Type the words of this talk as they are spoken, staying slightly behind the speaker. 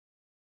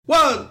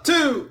1,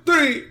 2,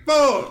 3,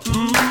 4.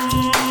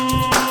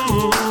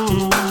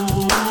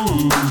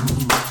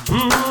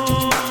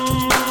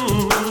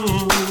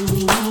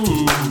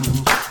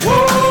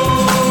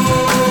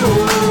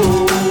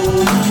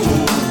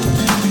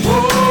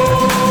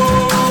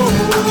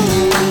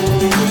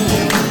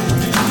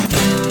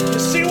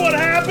 See what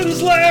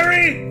happens,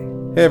 Larry?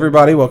 Hey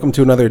everybody, welcome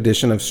to another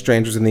edition of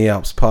Strangers in the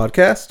Alps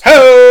podcast.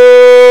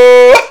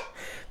 Ho!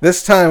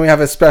 This time we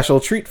have a special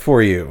treat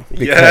for you.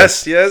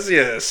 Yes.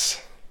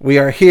 We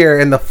are here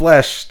in the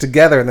flesh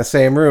together in the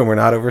same room. We're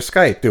not over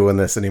Skype doing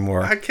this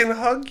anymore. I can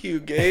hug you,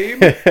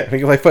 Gabe. We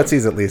can play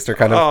footsies at least. They're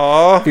kind of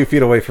Aww. a few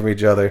feet away from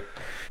each other.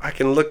 I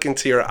can look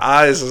into your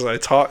eyes as I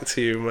talk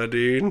to you, my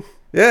dude.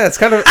 Yeah, it's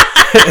kind of...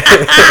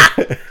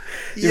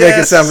 You make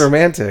it sound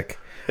romantic.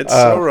 It's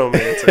so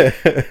romantic.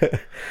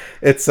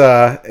 It's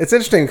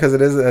interesting because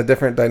it is a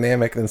different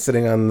dynamic than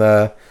sitting on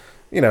the,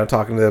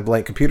 talking to the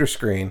blank computer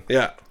screen.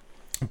 Yeah.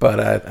 But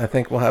I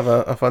think we'll have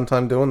a fun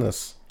time doing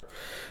this.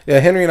 Yeah,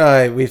 Henry and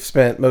I, we've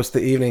spent most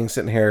of the evening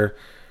sitting here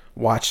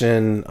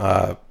watching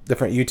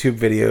different YouTube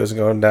videos and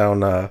going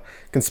down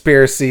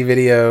conspiracy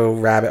video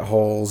rabbit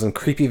holes and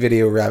creepy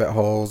video rabbit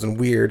holes and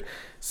weird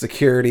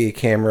security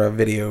camera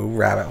video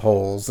rabbit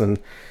holes. And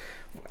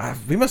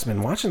we must have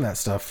been watching that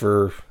stuff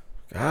for,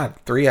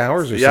 3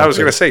 hours or something. Yeah, I was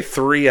going to say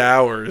 3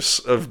 hours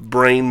of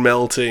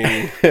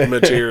brain-melting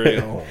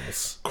material.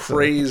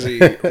 Crazy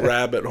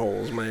rabbit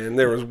holes, man.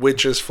 There was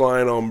witches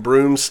flying on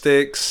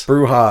broomsticks.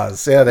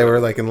 Brujas. Yeah, they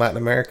were like in Latin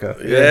America.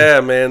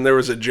 Yeah, man. There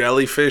was a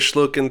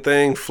jellyfish-looking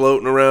thing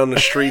floating around the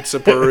streets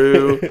of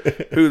Peru.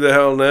 Who the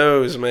hell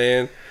knows,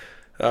 man?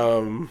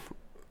 Well,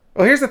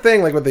 here's the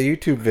thing, like with the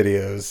YouTube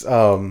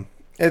videos,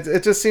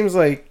 it just seems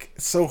like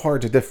it's so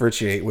hard to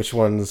differentiate which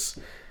ones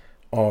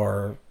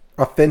are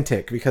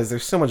authentic because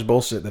there's so much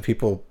bullshit that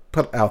people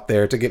put out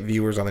there to get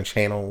viewers on their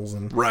channels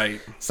and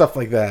stuff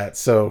like that.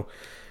 So,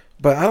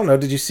 but I don't know,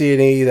 did you see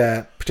any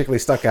that particularly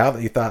stuck out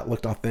that you thought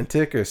looked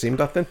authentic or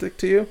seemed authentic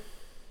to you?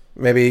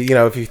 Maybe,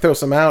 if you throw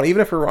some out,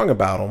 even if we're wrong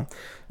about them,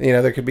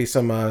 there could be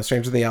some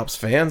Strangers in the Alps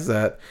fans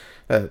that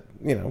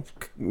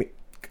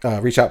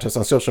reach out to us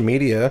on social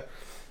media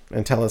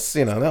and tell us,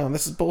 no,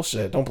 this is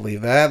bullshit. Don't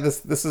believe that.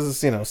 This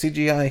is,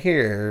 CGI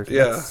here.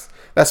 Yeah.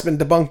 That's been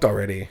debunked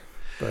already.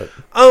 But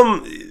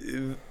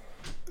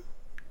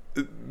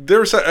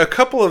there's a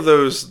couple of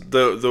those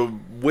the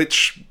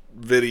witch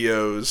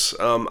videos.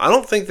 I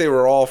don't think they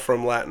were all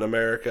from Latin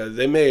America.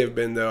 They may have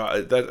been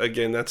though.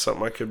 That's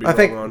something I could be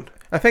wrong on.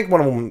 I think one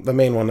of them, the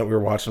main one that we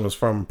were watching, was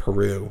from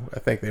Peru. I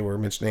think they were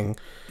mentioning.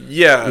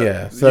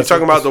 Yeah. So you're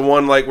talking about the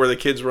one like where the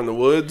kids were in the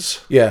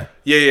woods. Yeah.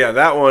 Yeah.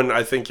 That one,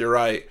 I think you're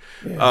right.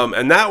 Yeah.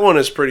 And that one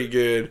is pretty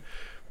good.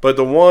 But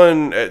the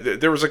one,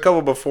 there was a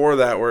couple before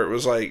that where it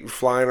was like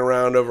flying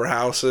around over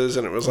houses,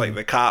 and it was like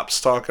the cops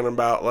talking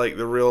about like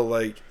the real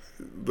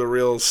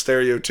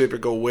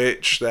stereotypical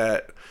witch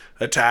that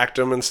attacked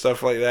them and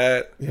stuff like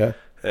that. Yeah.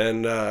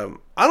 And I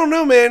don't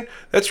know, man.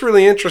 That's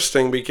really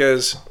interesting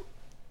because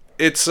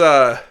it's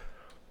there's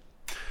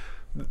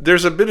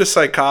a bit of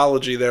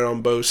psychology there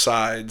on both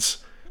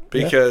sides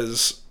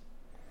because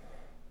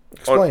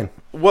explain.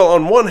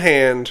 On one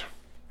hand,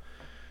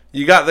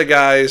 you got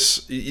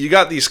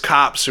these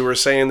cops who are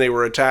saying they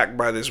were attacked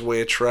by this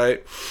witch,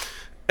 right?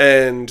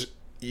 And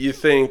you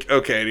think,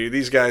 okay, dude,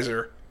 these guys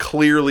are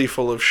clearly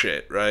full of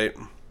shit, right?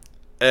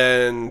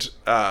 And,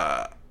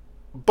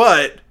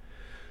 but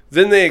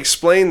then they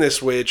explain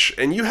this witch,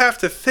 and you have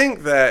to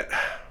think that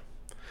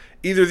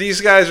either these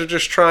guys are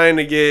just trying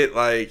to get,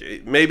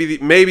 like,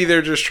 maybe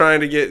they're just trying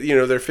to get,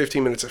 their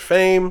 15 minutes of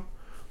fame,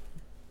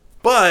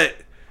 but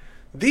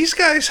these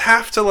guys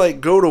have to like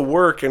go to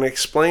work and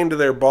explain to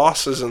their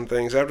bosses and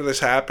things after this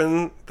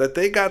happened that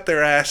they got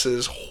their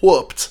asses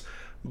whooped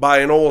by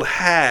an old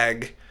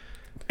hag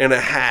in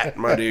a hat,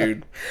 my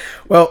dude.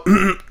 Well,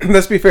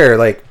 let's be fair.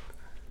 Like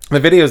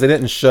the videos, they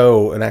didn't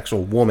show an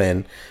actual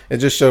woman. It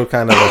just showed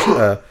kind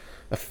of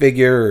a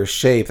figure or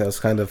shape that was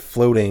kind of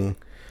floating.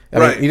 I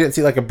mean, you didn't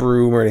see like a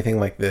broom or anything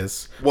like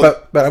this.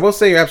 Well, but I will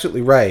say you're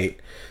absolutely right.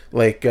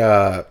 Like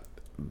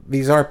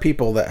these are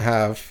people that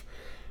have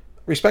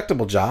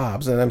respectable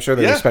jobs, and I'm sure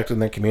they're respected in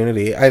their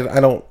community. I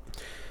don't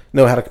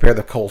know how to compare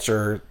the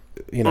culture,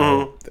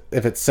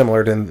 if it's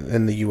similar to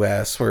in the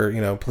U.S.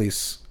 where,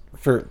 police,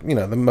 for,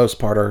 the most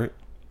part, are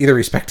either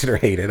respected or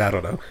hated. I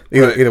don't know.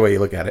 Either way you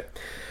look at it.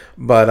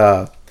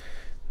 But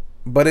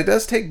it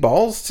does take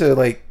balls to,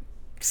 like,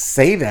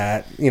 say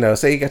that,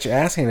 say you got your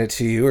ass handed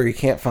to you or you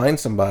can't find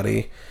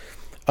somebody,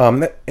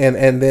 and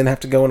then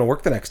have to go into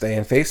work the next day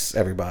and face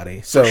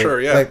everybody. So, for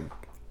sure, yeah. Like,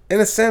 in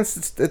a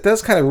sense, it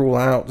does kind of rule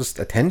out just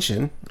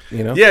attention,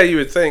 Yeah, you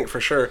would think, for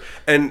sure.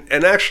 And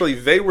actually,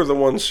 they were the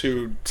ones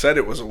who said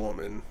it was a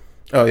woman.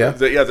 Oh yeah,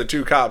 the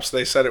two cops.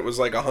 They said it was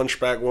like a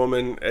hunchback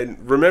woman, and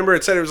remember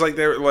it said it was like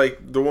they were like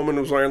the woman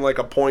was wearing like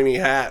a pointy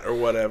hat or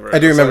whatever. I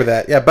do remember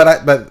that. Yeah,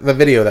 but the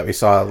video that we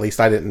saw, at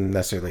least I didn't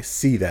necessarily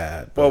see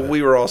that. Well,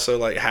 we were also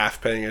like half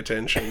paying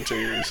attention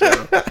to,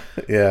 so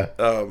yeah.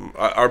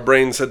 Our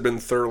brains had been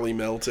thoroughly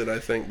melted, I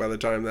think, by the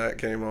time that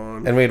came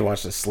on. And we'd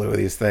watched a slew of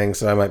these things,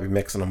 so I might be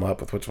mixing them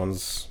up with which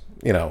ones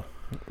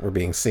were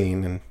being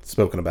seen and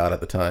spoken about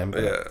at the time.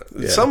 But,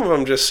 yeah, some of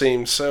them just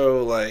seemed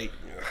so like.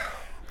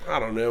 I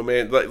don't know,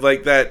 man.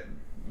 Like that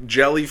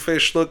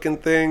jellyfish-looking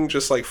thing,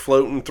 just like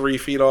floating 3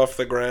 feet off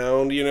the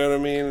ground. You know what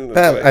I mean?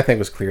 That I think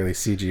was clearly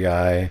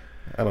CGI.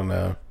 I don't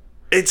know.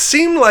 It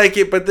seemed like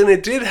it, but then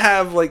it did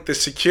have like the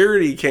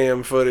security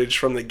cam footage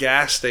from the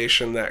gas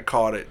station that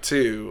caught it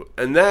too,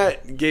 and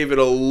that gave it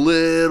a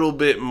little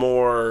bit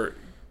more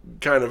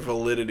kind of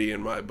validity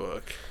in my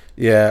book.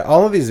 Yeah,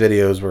 all of these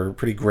videos were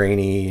pretty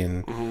grainy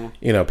and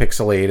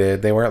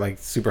pixelated. They weren't like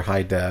super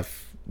high def.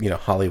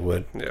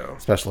 Hollywood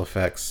special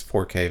effects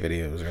 4K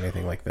videos or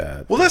anything like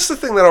that. Well, that's the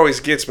thing that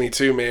always gets me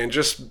too, man.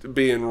 Just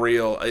being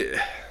real,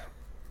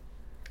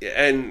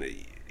 and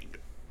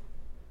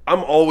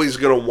I'm always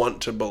gonna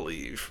want to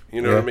believe.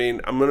 You know what I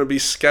mean? I'm gonna be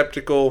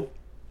skeptical,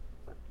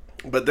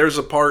 but there's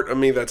a part of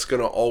me that's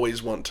gonna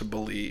always want to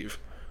believe.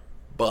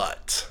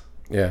 But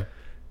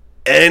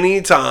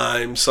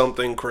anytime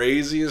something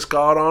crazy is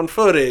caught on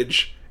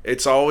footage,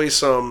 it's always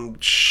some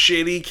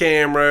shitty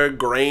camera,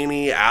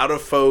 grainy, out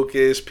of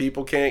focus.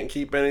 People can't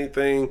keep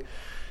anything,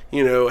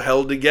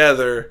 held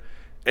together.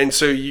 And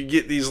so you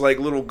get these like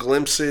little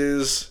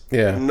glimpses.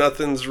 Yeah.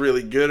 Nothing's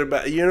really good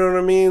about it. You know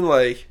what I mean?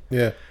 Like,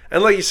 yeah.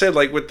 And like you said,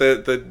 like with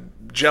the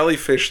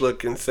jellyfish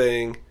looking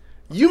thing,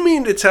 you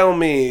mean to tell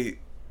me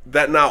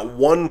that not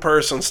one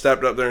person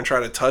stepped up there and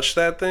tried to touch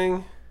that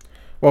thing?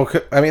 Well,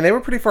 I mean, they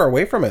were pretty far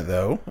away from it,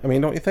 though. I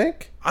mean, don't you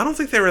think? I don't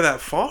think they were that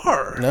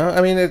far. No,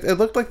 I mean, it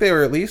looked like they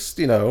were at least,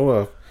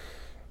 50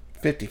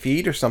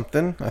 feet or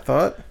something, I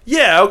thought.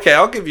 Yeah, okay,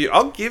 I'll give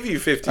you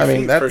 50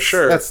 feet for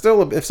sure. That's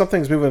still, if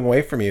something's moving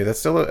away from you, that's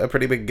still a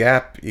pretty big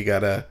gap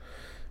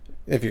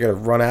if you're going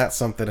to run at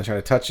something and try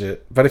to touch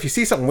it. But if you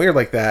see something weird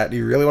like that, do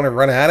you really want to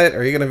run at it? Or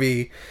are you going to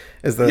be...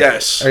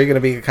 Yes. Are you going to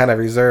be kind of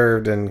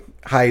reserved and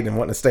hide and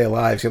wanting to stay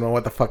alive so you don't know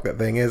what the fuck that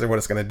thing is or what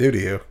it's going to do to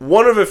you?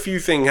 One of a few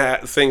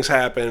things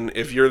happen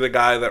if you're the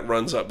guy that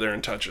runs up there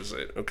and touches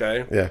it,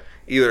 okay? Yeah.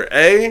 Either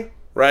A,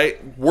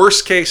 right,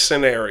 worst case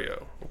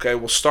scenario, okay?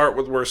 We'll start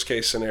with worst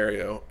case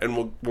scenario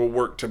and we'll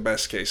work to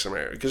best case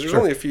scenario because there's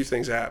only a few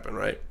things that happen,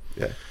 right?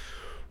 Yeah.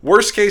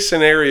 Worst case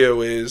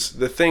scenario is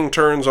the thing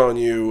turns on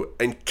you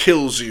and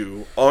kills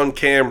you on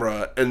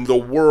camera and the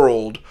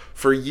world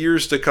for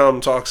years to come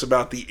talks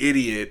about the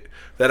idiot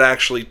that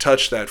actually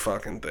touched that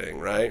fucking thing,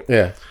 right?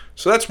 Yeah.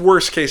 So that's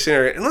worst case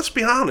scenario. And let's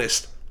be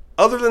honest,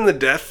 other than the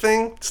death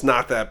thing, it's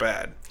not that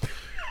bad.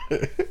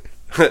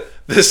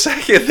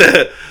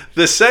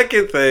 The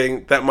second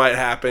thing that might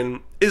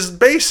happen is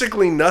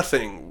basically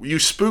nothing. You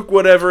spook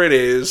whatever it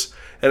is,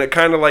 and it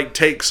kind of like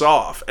takes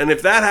off. And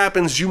if that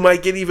happens, you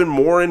might get even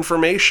more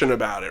information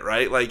about it,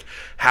 right? Like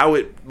how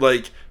it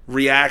like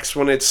reacts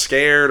when it's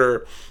scared,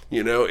 or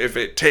if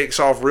it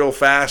takes off real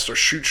fast or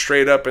shoots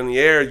straight up in the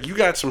air. You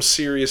got some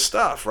serious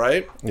stuff,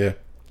 right? Yeah.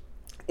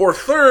 Or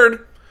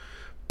third,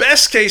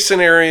 best case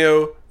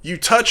scenario, you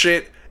touch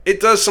it, it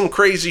does some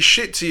crazy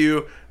shit to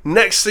you.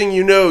 Next thing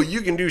you know,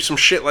 you can do some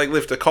shit like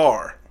lift a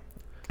car.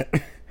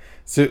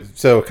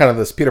 So kind of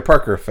this Peter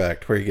Parker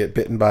effect, where you get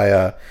bitten by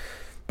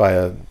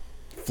a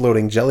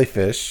floating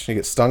jellyfish, you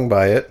get stung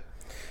by it,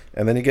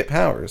 and then you get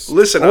powers.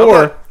 Listen,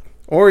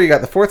 or you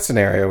got the fourth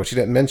scenario, which you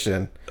didn't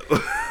mention.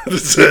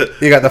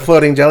 You got the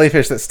floating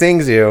jellyfish that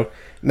stings you.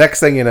 Next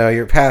thing you know,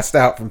 you're passed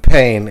out from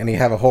pain, and you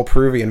have a whole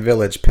Peruvian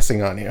village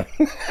pissing on you.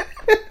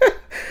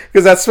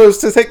 Because that's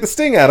supposed to take the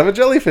sting out of a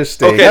jellyfish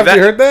sting. Okay, Have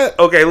you heard that?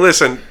 Okay,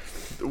 listen.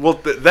 Well,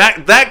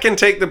 that can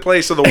take the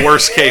place of the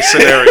worst case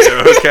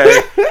scenario.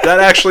 Okay, that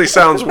actually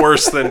sounds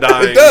worse than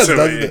dying. It does, to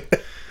doesn't me.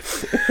 it?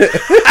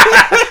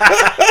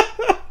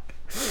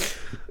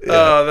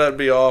 Oh, that'd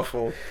be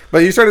awful. But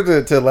you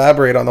started to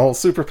elaborate on the whole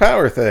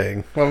superpower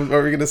thing. What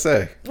were you going to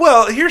say?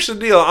 Well, here's the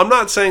deal. I'm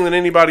not saying that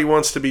anybody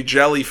wants to be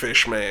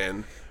Jellyfish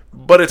Man,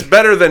 but it's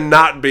better than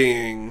not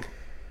being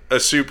a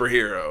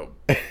superhero.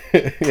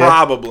 Yeah.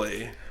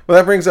 Probably. Well,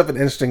 that brings up an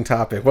interesting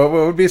topic. What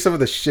would be some of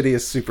the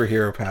shittiest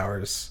superhero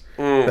powers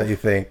that you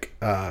think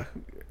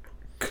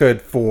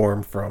could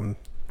form from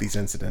these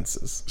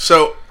incidences?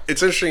 So,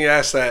 it's interesting you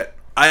ask that.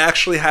 I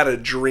actually had a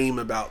dream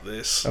about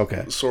this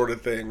sort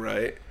of thing,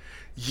 right?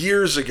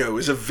 Years ago. It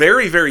was a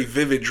very, very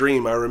vivid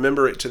dream. I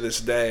remember it to this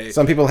day.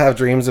 Some people have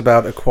dreams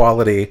about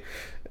equality.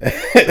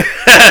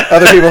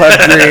 Other people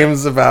have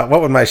dreams about what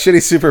would my shitty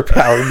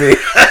superpower be.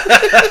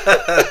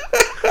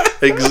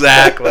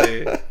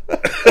 Exactly.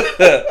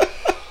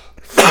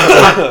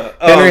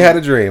 Henry had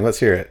a dream. Let's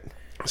hear it.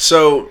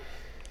 So,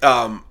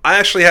 I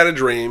actually had a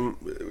dream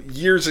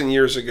years and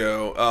years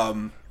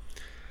ago.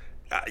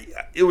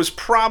 It was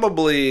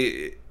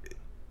probably...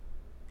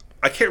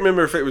 I can't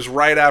remember if it was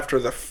right after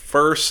the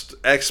first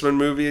X-Men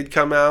movie had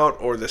come out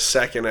or the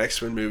second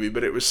X-Men movie,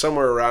 but it was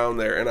somewhere around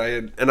there.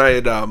 And I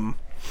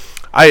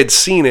had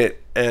seen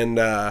it, and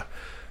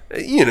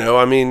you know,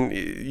 I mean,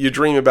 you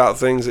dream about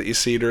things that you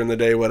see during the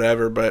day,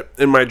 whatever. But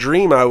in my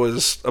dream, I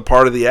was a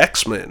part of the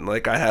X-Men.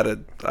 Like I had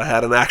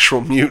an actual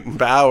mutant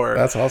power.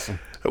 That's awesome.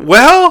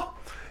 Well,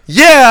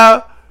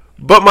 yeah.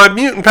 But my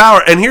mutant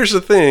power, and here's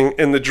the thing: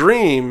 in the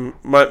dream,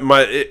 my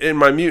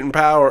mutant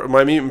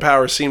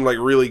power seemed like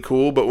really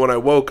cool. But when I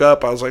woke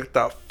up, I was like,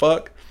 "The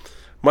fuck!"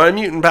 My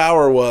mutant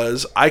power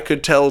was I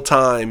could tell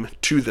time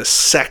to the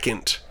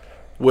second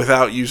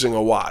without using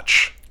a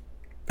watch.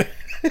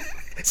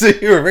 So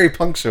you were very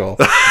punctual.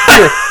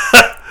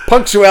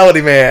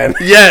 Punctuality man.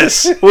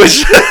 Yes,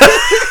 which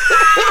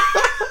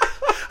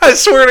I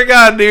swear to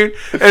God, dude.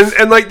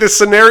 And like the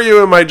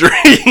scenario in my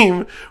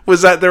dream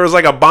was that there was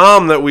like a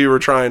bomb that we were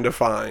trying to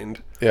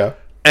find. Yeah.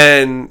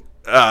 And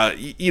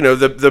you know,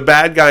 the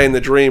bad guy in the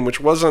dream, which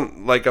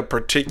wasn't like a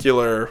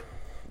particular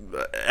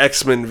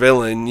X-Men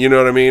villain, you know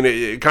what I mean?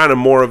 It kind of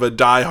more of a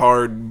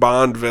die-hard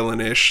Bond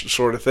villainish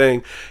sort of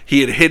thing. He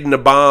had hidden a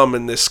bomb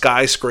in this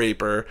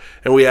skyscraper,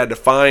 and we had to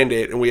find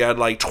it, and we had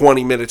like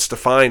 20 minutes to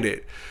find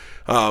it.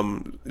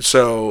 And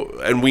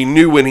we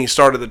knew when he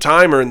started the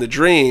timer in the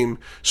dream,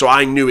 so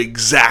I knew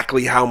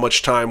exactly how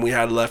much time we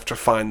had left to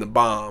find the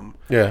bomb.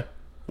 Yeah.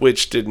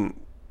 Which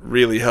didn't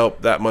really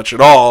help that much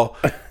at all.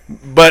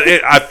 But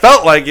I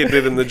felt like it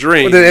did in the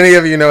dream. Well, did any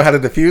of you know how to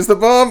defuse the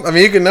bomb? I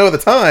mean, you can know the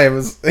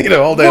times, you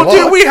know, all day long.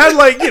 Dude, we had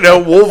like, you know,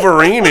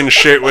 Wolverine and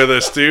shit with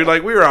us, dude.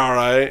 Like, we were all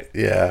right.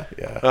 Yeah.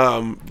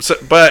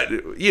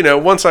 But, you know,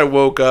 once I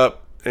woke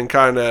up and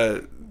kind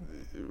of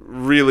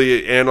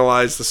really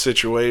analyzed the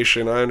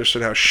situation, I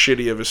understood how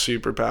shitty of a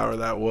superpower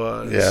that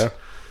was. Yeah.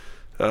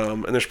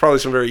 And there's probably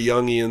some very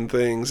Jungian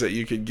things that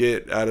you could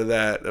get out of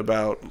that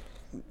about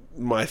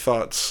my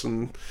thoughts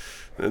and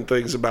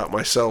things about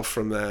myself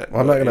from that.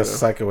 Well, I'm not going to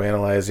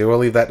psychoanalyze you. We'll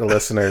leave that to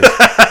listeners.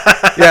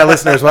 Yeah,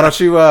 listeners, why don't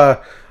you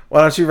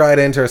write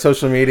into our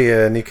social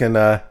media and you can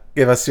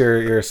give us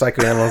your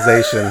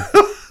psychoanalyzation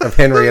of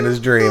Henry and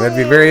his dream. It'd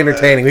be very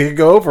entertaining. We could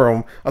go over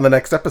them on the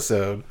next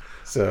episode.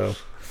 So,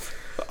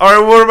 all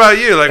right, what about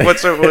you? Like,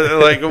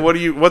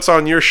 what's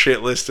on your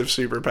shit list of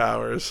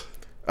superpowers?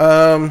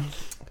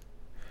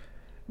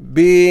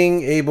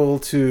 Being able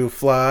to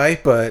fly,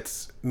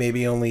 but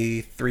maybe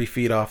only 3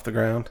 feet off the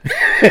ground.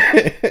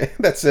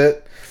 That's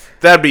it.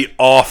 That'd be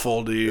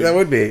awful, dude. That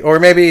would be. Or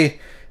maybe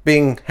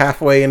being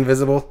halfway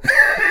invisible.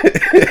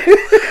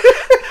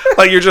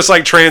 Like you're just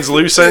like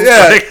translucent.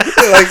 Yeah.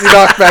 Like you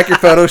knock back your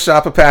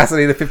Photoshop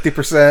opacity to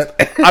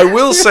 50%. I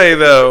will say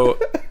though,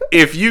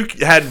 if you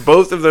had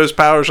both of those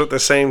powers at the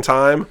same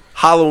time,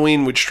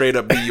 Halloween would straight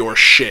up be your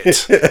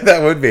shit. That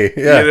would be.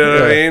 Yeah. You know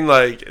what I mean?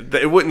 Like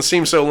it wouldn't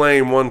seem so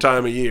lame one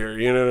time a year.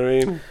 You know what I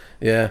mean?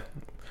 Yeah.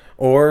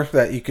 Or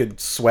that you could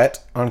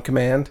sweat on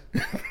command.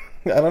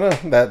 I don't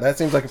know. That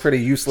seems like a pretty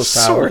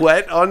useless power.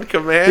 Sweat on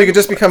command? You could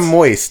just become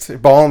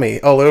moist,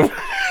 balmy all over.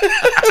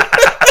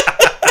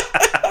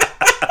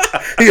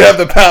 You have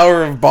the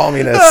power of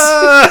balminess.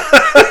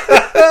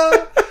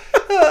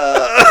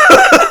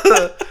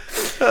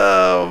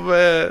 Oh,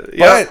 man.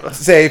 Yep. But,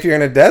 say, if you're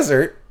in a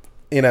desert,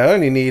 you know,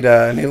 and you need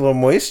a little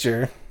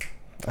moisture,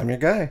 I'm your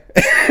guy.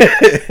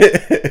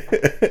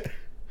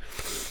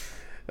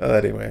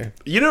 Anyway.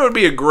 You know, it would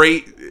be a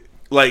great,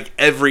 like,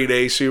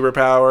 everyday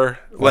superpower.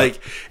 What? Like,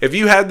 if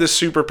you had this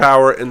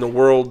superpower in the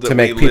world that we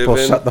live in. To make people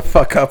shut the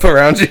fuck up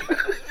around you.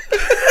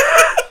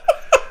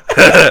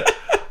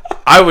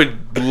 I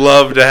would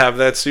love to have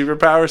that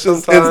superpower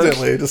sometimes. Just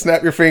instantly. Just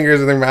snap your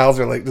fingers and their mouths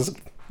are, like, just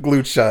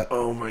glued shut.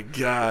 Oh, my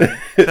God.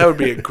 That would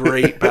be a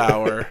great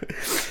power.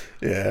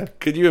 Yeah.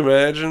 Could you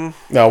imagine?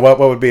 No, what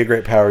would be a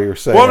great power you were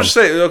saying? Well, I'm just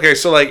saying, okay,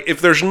 so like if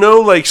there's no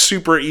like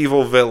super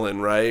evil villain,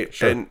 right?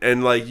 Sure.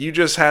 And like you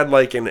just had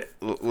like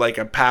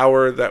a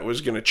power that was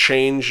going to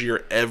change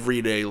your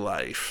everyday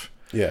life.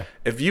 Yeah.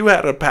 If you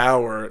had a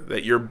power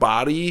that your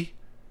body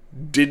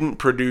didn't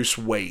produce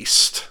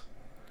waste,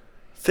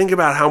 think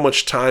about how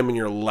much time in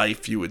your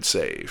life you would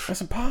save.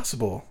 That's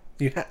impossible.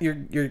 You're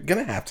going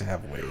to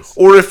have waste.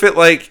 Or if it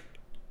like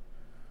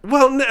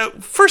well, no,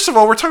 first of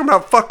all, we're talking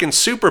about fucking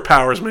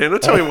superpowers, man.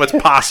 Don't tell me what's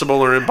possible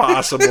or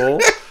impossible.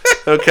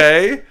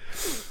 Okay?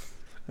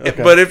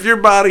 But if your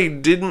body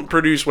didn't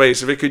produce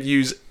waste, if it could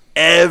use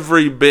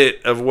every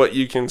bit of what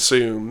you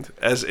consumed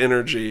as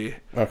energy,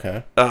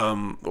 okay,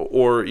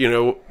 or you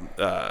know,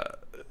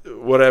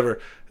 whatever,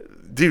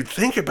 dude,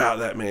 think about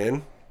that,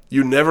 man.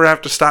 You never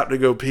have to stop to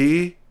go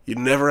pee. You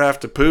never have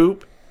to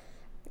poop.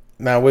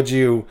 Now, would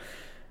you?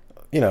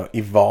 You know,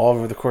 evolve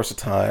over the course of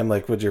time?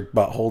 Like, would your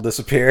butthole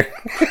disappear?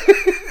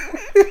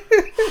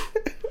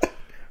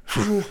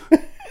 That'd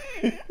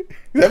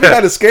be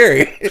kind of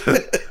scary.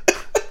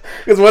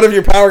 Because what if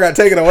your power got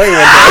taken away one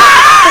day?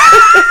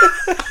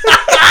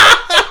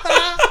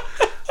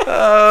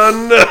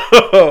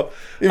 Oh,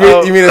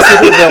 no. You mean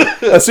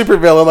a super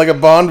villain, like a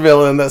Bond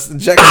villain that's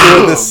injected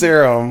with this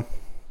serum.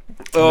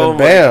 Oh,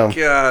 bam, my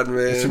God, man.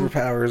 The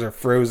superpowers are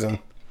frozen.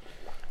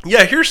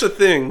 Yeah, here's the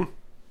thing.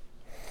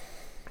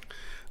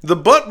 The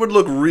butt would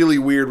look really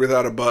weird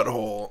without a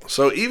butthole.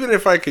 So even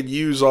if I could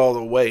use all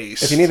the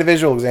waist... If you need a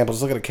visual example,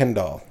 just look at a Ken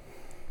doll.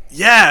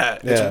 Yeah,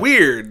 it's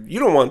weird. You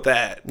don't want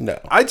that. No.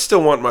 I'd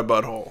still want my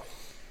butthole.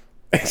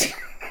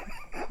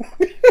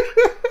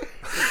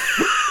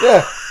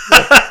 Yeah.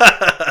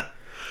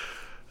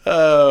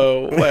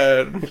 Oh,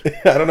 man.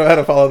 I don't know how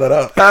to follow that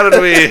up. How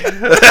did we...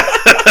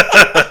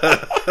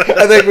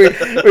 I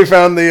think we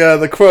found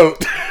the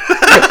quote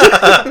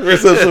for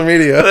social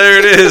media. There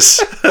it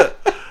is.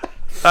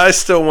 I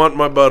still want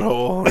my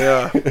butthole.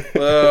 Yeah.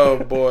 Oh,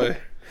 boy.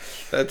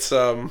 That's,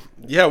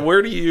 yeah,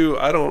 where do you...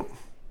 I don't...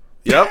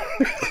 Yep.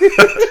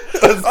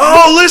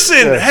 Oh,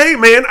 listen. Yeah. Hey,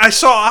 man, I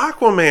saw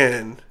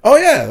Aquaman. Oh,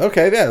 yeah.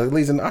 Okay, yeah. It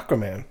leads in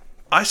Aquaman.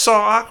 I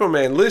saw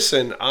Aquaman.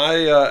 Listen,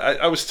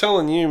 I was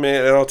telling you,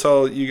 man, and I'll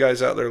tell you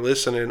guys out there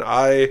listening,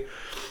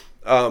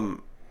 I'm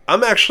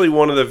actually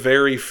one of the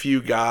very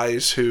few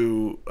guys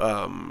who,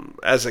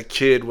 as a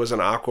kid, was an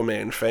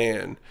Aquaman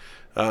fan.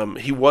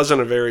 He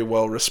wasn't a very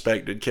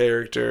well-respected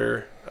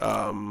character.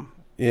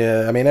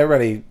 Yeah, I mean,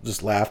 everybody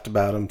just laughed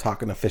about him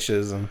talking to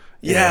fishes and...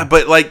 Yeah,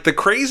 but like the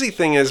crazy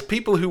thing is,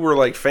 people who were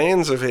like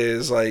fans of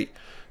his, like,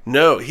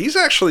 no, he's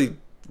actually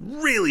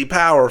really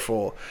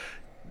powerful.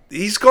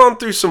 He's gone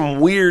through some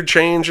weird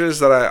changes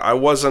that I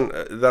wasn't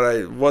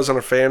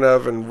a fan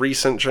of, and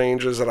recent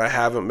changes that I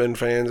haven't been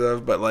fans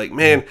of. But like,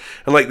 man,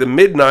 in like the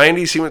mid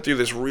 '90s, he went through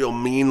this real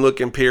mean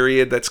looking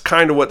period. That's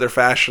kind of what they're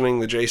fashioning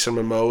the Jason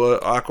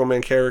Momoa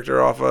Aquaman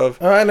character off of.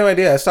 I had no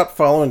idea. I stopped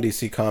following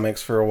DC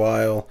Comics for a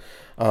while.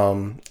 I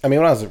mean,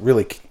 when I was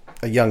really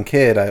a young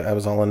kid, I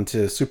was all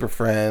into Super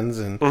Friends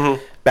and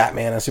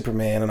Batman and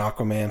Superman and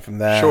Aquaman from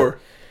that. Sure.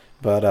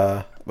 But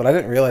I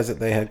didn't realize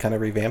that they had kind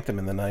of revamped him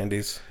in the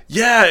 90s.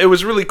 Yeah, it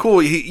was really cool.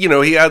 He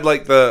had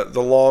like the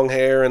long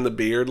hair and the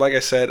beard, like I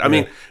said. I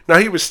mean, now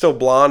he was still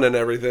blonde and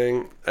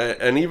everything.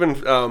 And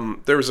even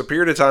there was a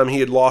period of time he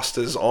had lost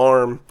his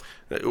arm,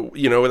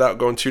 without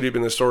going too deep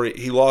in the story.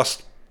 He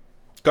lost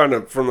kind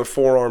of from the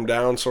forearm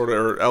down, sort of,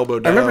 or elbow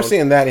down. I remember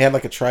seeing that. He had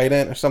like a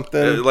trident or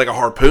something. Like a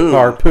harpoon.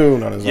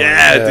 Harpoon on his arm.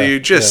 Yeah,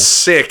 dude,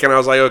 sick. And I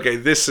was like, okay,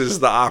 this is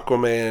the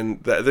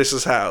Aquaman. This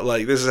is how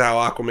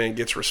Aquaman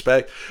gets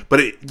respect. But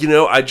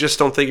I just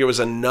don't think it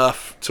was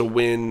enough to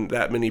win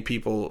that many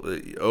people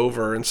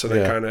over, and so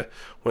they kind of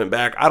went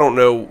back. I don't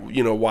know,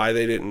 why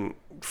they didn't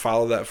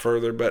follow that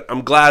further, but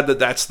I'm glad that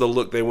that's the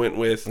look they went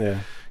with.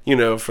 Yeah.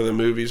 For the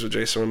movies with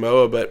Jason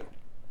Momoa, but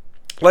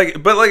like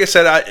I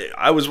said,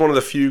 I was one of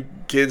the few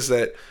kids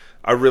that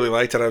I really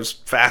liked it. I was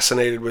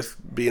fascinated with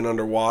being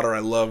underwater. I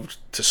loved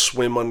to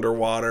swim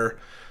underwater.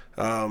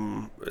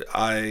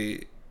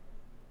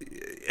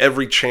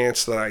 Every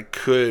chance that I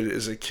could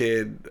as a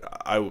kid,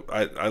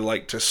 I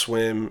liked to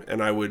swim,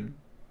 and I would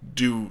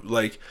do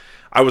like.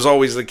 I was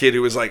always the kid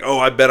who was like, oh,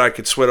 I bet I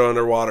could swim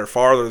underwater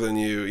farther than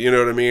you. You know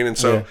what I mean? And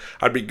so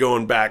I'd be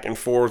going back and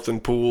forth in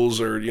pools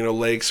or,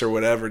 lakes or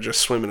whatever,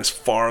 just swimming as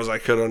far as I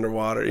could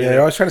underwater. Yeah, you're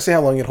always trying to see how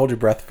long you'd hold your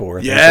breath for.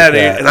 Yeah, dude,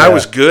 and I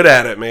was good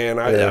at it, man.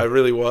 I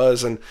really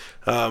was. And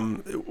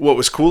what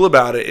was cool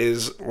about it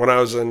is when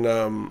I was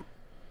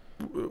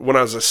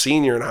a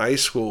senior in high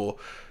school,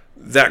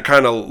 that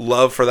kind of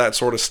love for that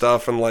sort of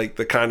stuff and like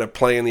the kind of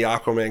playing the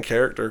Aquaman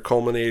character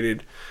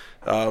culminated.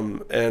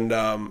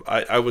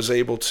 I was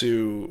able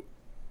to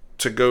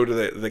go to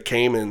the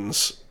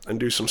Caymans and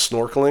do some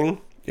snorkeling.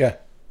 Yeah.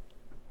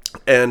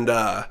 And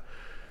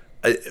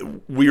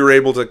we were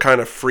able to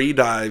kind of free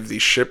dive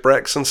these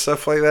shipwrecks and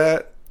stuff like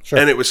that. Sure.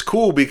 And it was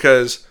cool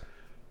because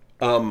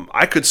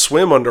I could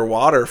swim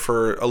underwater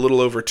for a little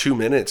over 2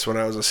 minutes when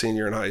I was a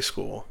senior in high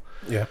school.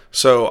 Yeah.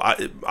 So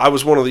I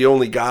was one of the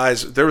only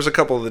guys. There was a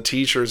couple of the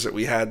teachers that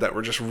we had that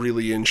were just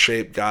really in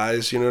shape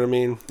guys, you know what I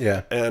mean?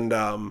 Yeah. And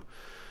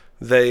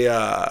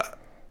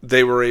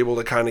they were able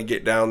to kind of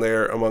get down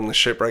there among the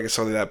shipwreck and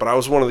something like that. But I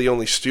was one of the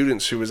only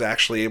students who was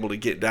actually able to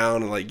get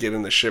down and like get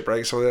in the shipwreck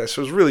and something like that.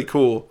 So it was really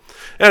cool.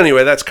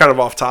 Anyway, that's kind of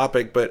off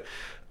topic, but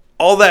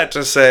all that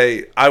to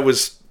say, I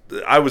was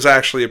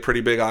actually a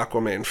pretty big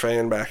Aquaman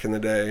fan back in the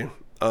day.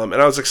 And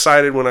I was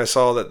excited when I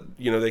saw that,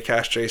 they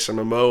cast Jason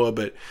Momoa.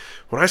 But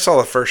when I saw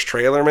the first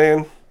trailer,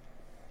 man,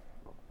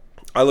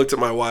 I looked at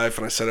my wife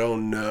and I said, oh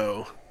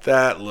no,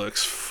 that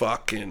looks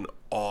fucking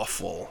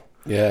awful.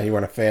 Yeah, you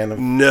weren't a fan of...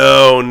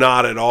 No,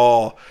 not at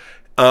all.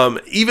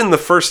 Even the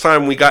first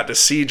time we got to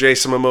see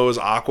Jason Momoa's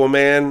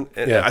Aquaman,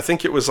 I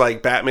think it was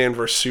like Batman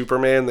vs.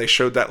 Superman, they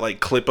showed that like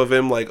clip of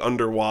him like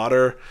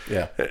underwater.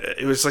 Yeah.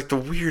 It was like the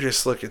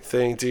weirdest looking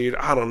thing, dude.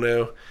 I don't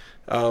know.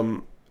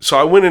 So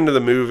I went into the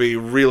movie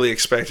really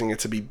expecting it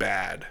to be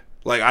bad.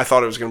 Like I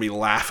thought it was going to be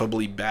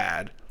laughably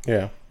bad.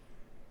 Yeah.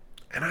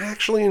 And I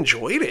actually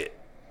enjoyed it.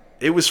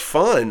 It was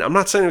fun. I'm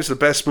not saying it was the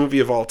best movie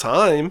of all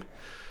time.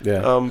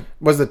 Yeah.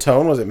 Was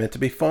it meant to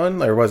be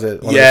fun, or was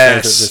it?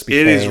 Yes,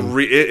 it is.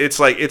 It's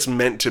like it's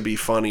meant to be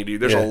funny, dude.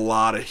 There's a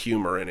lot of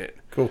humor in it.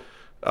 Cool.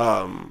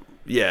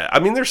 Yeah. I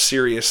mean, there's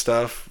serious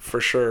stuff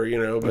for sure,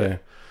 But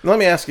let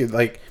me ask you,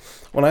 like,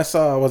 when I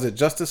saw, was it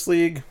Justice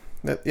League?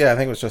 I think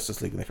it was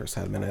Justice League when they first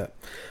had him in it.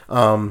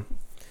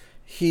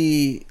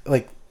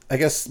 I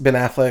guess Ben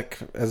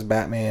Affleck as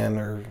Batman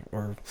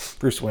or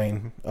Bruce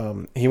Wayne,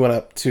 he went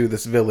up to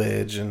this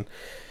village and,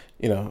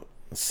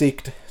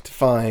 seeked to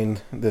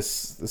find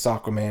this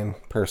Aquaman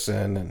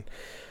person. And,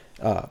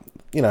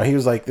 he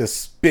was like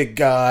this big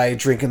guy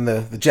drinking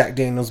the Jack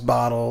Daniels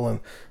bottle and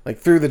like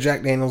threw the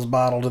Jack Daniels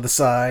bottle to the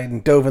side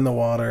and dove in the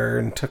water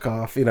and took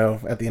off,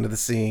 at the end of the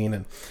scene.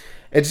 And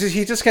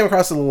he just came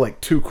across a little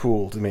like too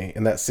cool to me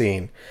in that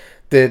scene.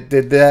 Did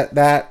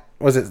that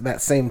was it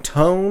that same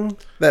tone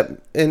that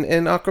in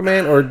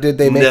Aquaman, or did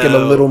they make him a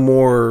little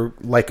more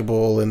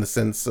likable in the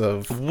sense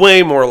of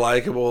way more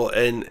likable?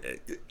 And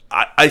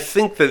I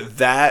think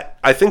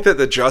that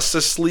the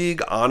Justice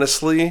League,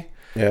 honestly,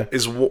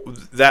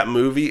 that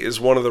movie is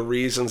one of the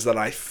reasons that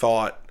I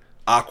thought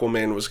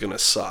Aquaman was gonna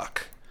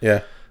suck.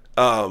 Yeah.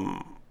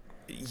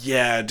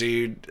 Yeah,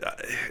 dude.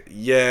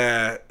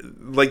 Yeah,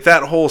 like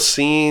that whole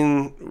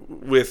scene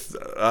with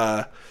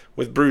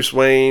Bruce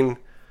Wayne.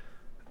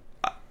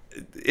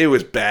 It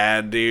was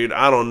bad, dude.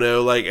 I don't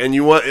know. Like, and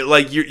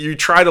you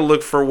try to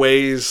look for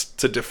ways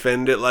to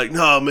defend it. Like,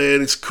 no,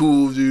 man, it's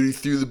cool, dude. He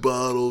threw the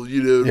bottle.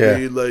 You know what I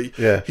mean? Like,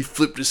 he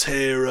flipped his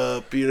hair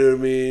up. You know what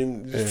I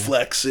mean? Just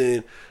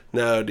flexing.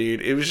 No,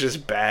 dude. It was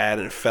just bad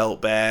and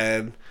felt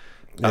bad.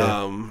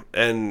 Yeah.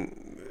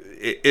 And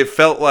it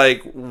felt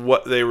like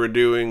what they were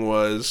doing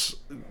was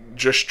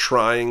just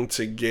trying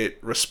to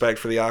get respect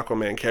for the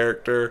Aquaman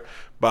character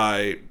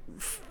by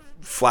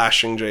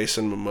flashing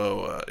Jason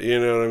Momoa, you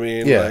know what I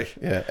mean? Yeah,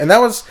 yeah. And that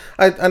was,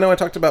 I know I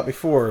talked about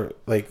before,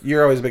 like,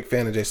 you're always a big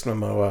fan of Jason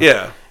Momoa.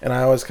 Yeah. And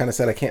I always kind of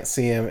said I can't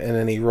see him in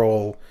any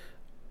role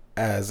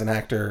as an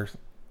actor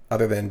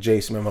other than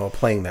Jason Momoa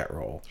playing that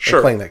role. Sure.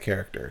 Or playing that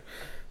character.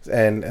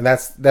 And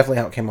that's definitely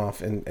how it came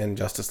off in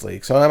Justice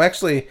League. So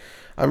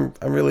I'm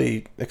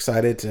really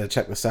excited to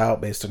check this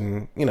out based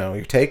on,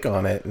 your take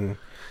on it and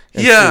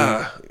see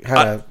how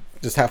to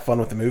just have fun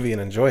with the movie and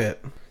enjoy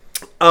it.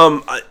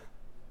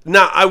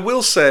 Now, I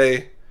will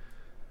say,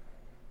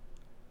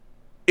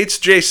 it's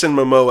Jason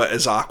Momoa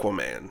as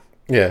Aquaman.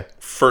 Yeah.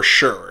 For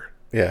sure.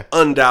 Yeah.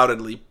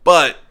 Undoubtedly.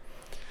 But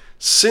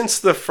since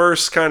the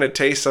first kind of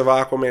taste of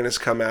Aquaman has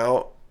come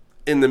out,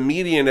 in the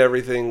media and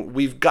everything,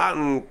 we've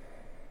gotten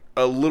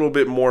a little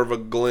bit more of a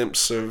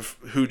glimpse of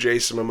who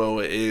Jason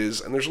Momoa is.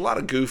 And there's a lot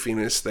of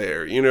goofiness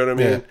there. You know what I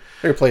mean? Yeah.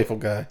 Very playful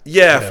guy.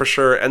 Yeah, for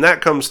sure. And that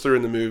comes through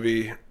in the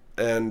movie.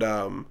 And,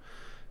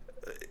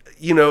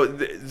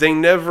 they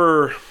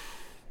never...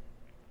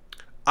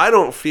 I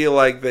don't feel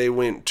like they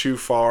went too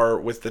far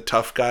with the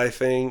tough guy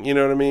thing, you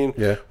know what I mean?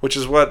 Yeah. Which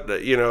is what,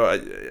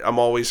 I'm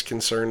always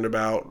concerned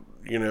about,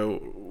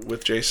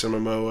 with Jason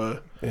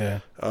Momoa.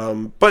 Yeah.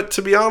 But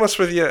to be honest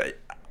with you,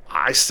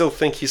 I still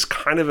think he's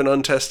kind of an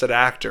untested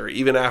actor,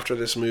 even after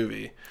this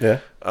movie. Yeah.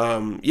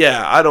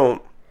 I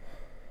don't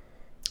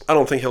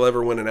think he'll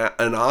ever win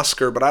an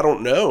Oscar, but I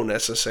don't know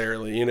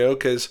necessarily,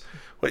 because,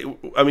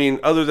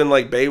 other than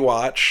like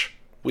Baywatch,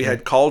 we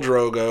had Khal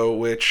Drogo,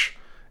 which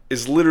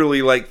is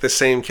literally like the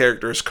same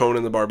character as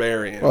Conan the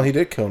Barbarian. Well, he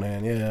did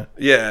Conan, yeah.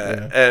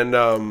 Yeah.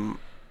 And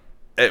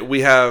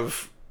we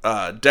have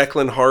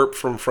Declan Harp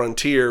from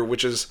Frontier,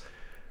 which is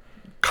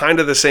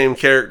kind of the same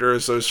character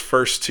as those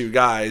first two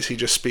guys. He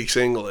just speaks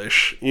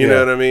English. You know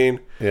what I mean?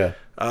 Yeah.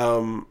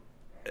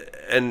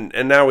 And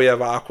now we have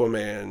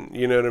Aquaman.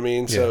 You know what I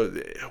mean? Yeah. So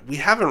we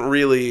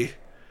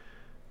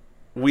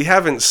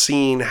haven't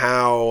seen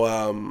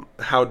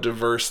how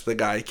diverse the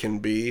guy can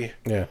be.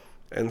 Yeah.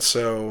 And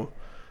so...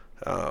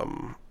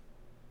 and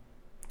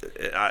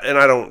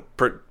I don't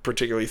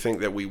particularly think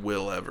that we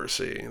will ever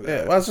see that.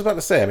 Yeah, well, I was about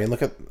to say,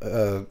 look at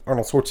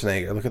Arnold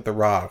Schwarzenegger, look at The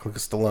Rock, look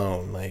at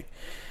Stallone.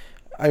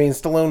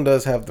 Stallone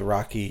does have the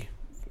Rocky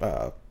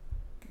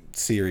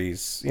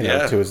series,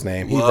 to his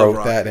name. He wrote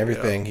Rocky, that and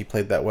everything. Yeah. He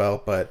played that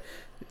well, but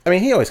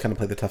he always kind of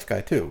played the tough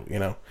guy too,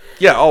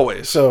 Yeah,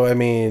 always. So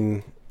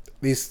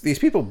these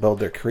people build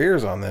their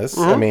careers on this.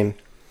 Mm-hmm.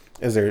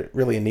 Is there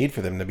really a need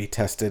for them to be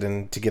tested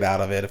and to get out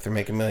of it if they're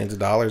making millions of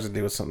dollars and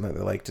do something that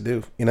they like to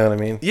do? You know what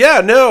I mean?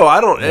 Yeah, no, I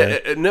don't.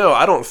 Yeah. No,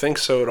 I don't think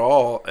so at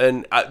all.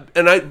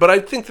 But I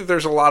think that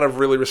there's a lot of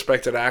really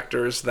respected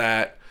actors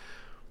that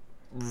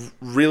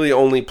really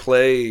only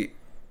play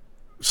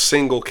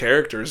single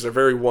characters. They're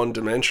very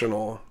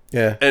one-dimensional.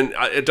 Yeah, and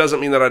it doesn't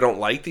mean that I don't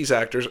like these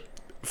actors.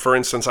 For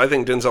instance, I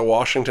think Denzel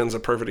Washington's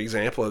a perfect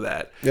example of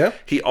that. Yeah,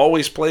 he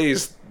always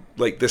plays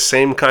like the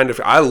same kind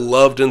of... I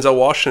love Denzel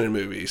Washington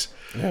movies.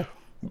 Yeah.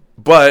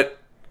 But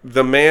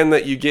the man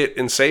that you get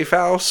in Safe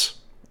House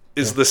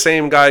is the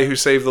same guy who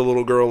saved the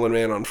little girl in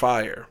Man on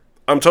Fire.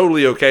 I'm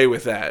totally okay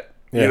with that.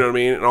 You know what I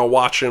mean? And I'll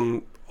watch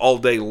him all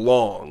day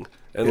long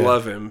and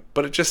love him.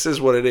 But it just is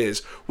what it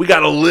is. We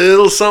got a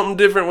little something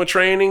different with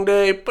Training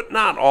Day, but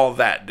not all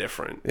that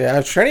different.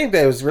 Yeah, Training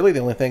Day was really the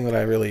only thing that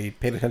I really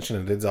paid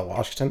attention to Denzel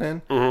Washington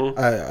in. Mm-hmm.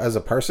 As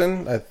a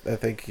person, I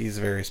think he's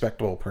a very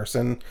respectable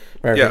person.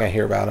 Everything I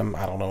hear about him,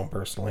 I don't know him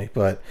personally,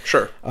 but...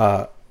 Sure.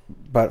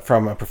 But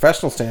from a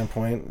professional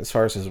standpoint, as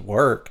far as his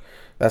work,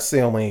 that's the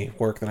only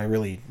work that I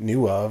really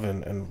knew of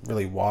and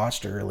really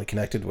watched or really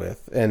connected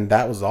with. And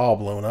that was all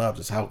blown up,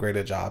 just how great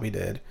a job he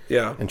did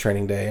in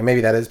Training Day. And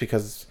maybe that is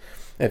because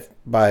if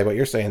by what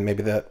you're saying,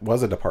 maybe that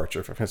was a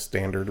departure from his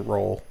standard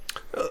role.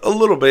 A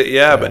little bit,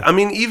 yeah. But I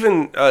mean,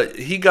 even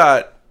he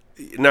got.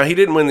 Now, he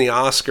didn't win the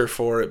Oscar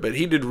for it, but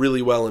he did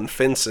really well in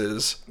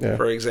Fences,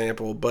 for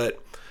example. But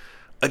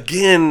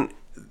again,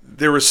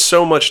 there was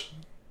so much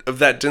of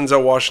that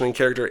Denzel Washington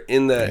character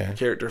in that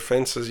character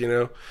Fences, you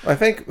know? I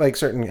think like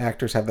certain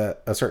actors have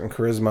a certain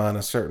charisma and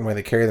a certain way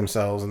they carry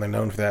themselves, and they're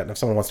known for that. And if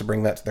someone wants to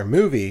bring that to their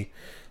movie,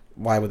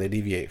 why would they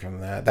deviate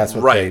from that? That's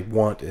what they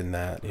want in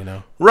that, you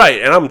know?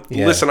 Right. And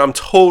listen, I'm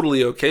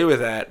totally okay with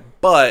that.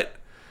 But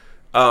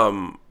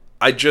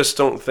I just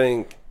don't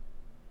think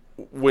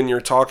when you're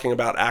talking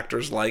about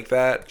actors like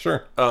that,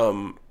 sure.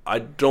 I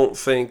don't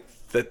think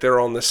that they're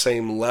on the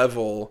same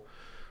level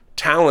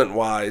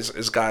talent-wise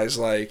as guys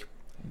like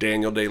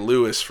Daniel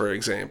Day-Lewis, for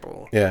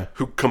example,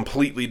 who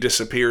completely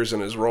disappears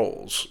in his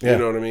roles. You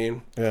know what I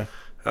mean? Yeah.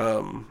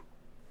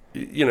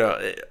 You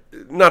know,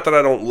 not that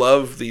I don't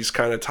love these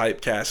kind of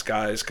typecast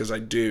guys, because I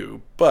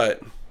do,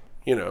 but,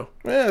 you know.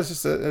 Yeah, it's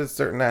just a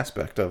certain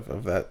aspect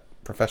of that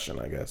profession,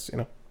 I guess, you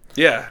know?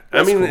 Yeah.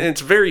 That's I mean, cool.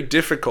 It's very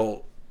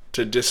difficult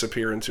to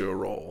disappear into a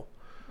role.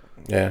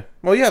 Yeah.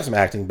 Well, you have some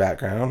acting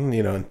background,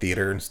 you know, in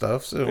theater and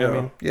stuff, so, I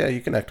mean, you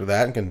connect with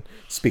that and can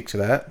speak to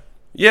that.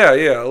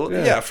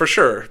 Yeah, for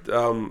sure.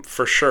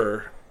 For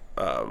sure.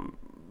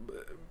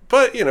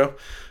 But, you know,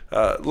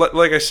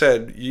 like I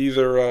said,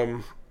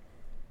 you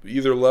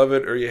either love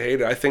it or you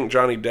hate it. I think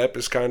Johnny Depp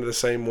is kind of the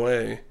same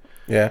way.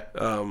 Yeah.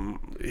 I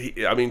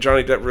mean,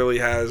 Johnny Depp really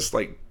has,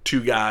 like,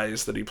 two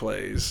guys that he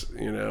plays,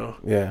 you know?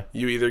 Yeah.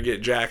 You either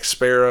get Jack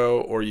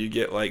Sparrow or you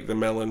get, like, the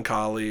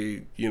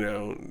melancholy, you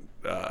know,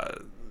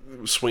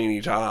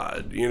 Sweeney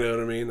Todd. You know what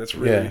I mean? That's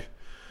really... Yeah.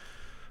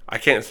 I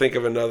can't think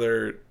of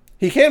another...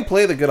 He can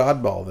play the good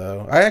oddball,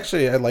 though. I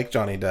like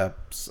Johnny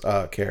Depp's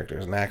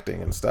characters and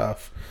acting and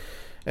stuff.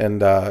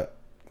 And,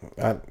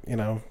 you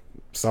know,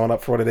 sewing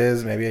up for what it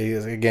is. Maybe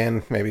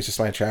it's just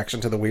my attraction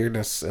to the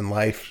weirdness in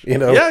life, you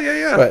know?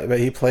 Yeah. But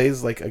he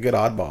plays like a good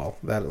oddball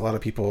that a lot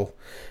of people,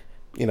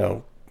 you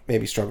know,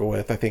 maybe struggle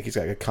with. I think he's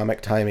got good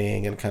comic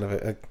timing and kind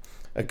of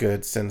a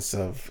good sense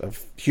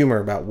of humor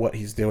about what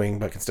he's doing,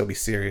 but can still be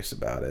serious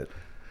about it.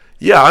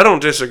 Yeah, I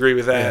don't disagree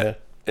with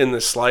that in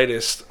the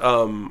slightest.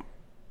 The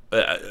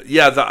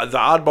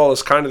oddball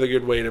is kind of the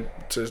good way to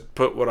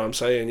put what I'm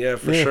saying. Yeah,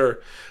 for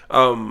sure.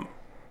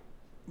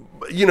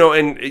 You know,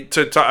 and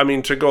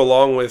to go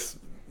along with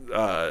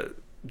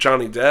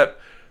Johnny Depp,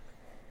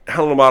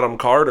 Helena Bonham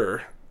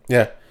Carter.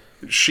 Yeah.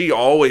 She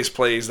always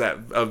plays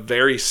a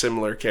very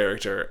similar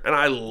character, and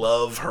I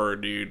love her,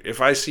 dude. If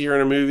I see her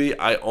in a movie,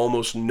 I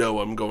almost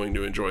know I'm going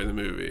to enjoy the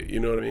movie. You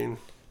know what I mean?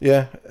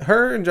 Yeah,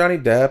 her and Johnny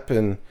Depp,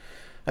 and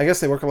I guess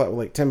they work a lot with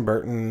like Tim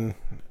Burton.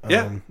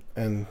 And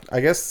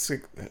I guess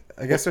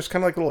there's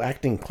kind of like little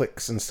acting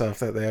cliques and stuff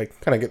that they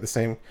kind of get the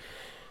same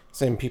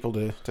people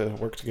to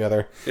work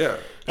together. Yeah,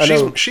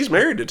 she's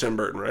married to Tim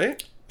Burton,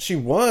 right? She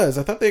was.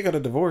 I thought they got a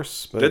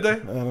divorce. But did they? I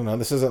don't know.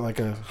 This isn't like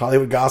a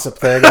Hollywood gossip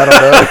thing.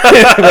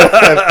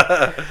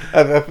 I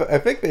don't know. I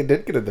think they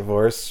did get a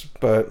divorce,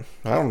 but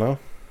I don't know.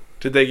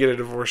 Did they get a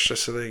divorce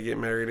just so they could get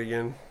married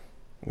again?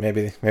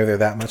 Maybe they're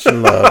that much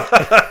in love.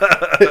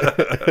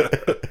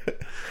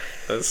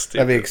 That's stupid.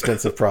 That'd be an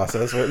extensive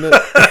process, wouldn't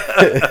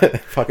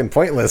it? Fucking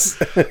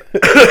pointless.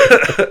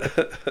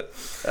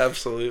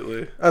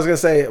 Absolutely. I was gonna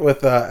say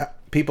with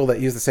people that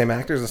use the same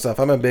actors and stuff.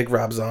 I'm a big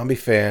Rob Zombie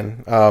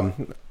fan. Not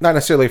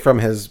necessarily from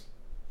his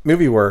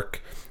movie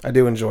work. I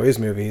do enjoy his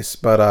movies,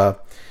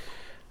 but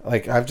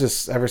like I've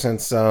just ever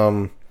since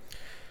Thunder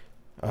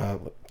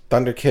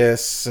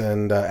Kiss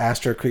and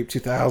Astro Creep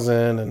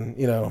 2000 and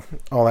you know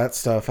all that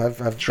stuff. I've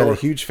been a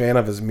huge fan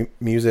of his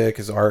music,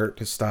 his art,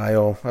 his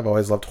style. I've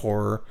always loved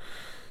horror,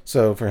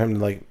 so for him to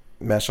like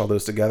mesh all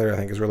those together, I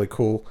think is really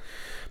cool.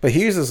 But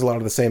he uses a lot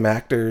of the same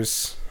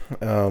actors.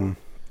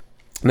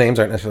 Names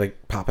aren't necessarily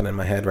popping in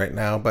my head right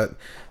now, but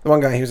the one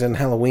guy who's in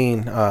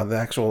Halloween, the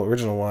actual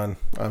original one,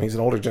 he's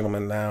an older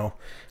gentleman now.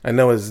 I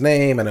know his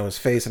name, I know his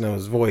face, I know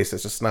his voice.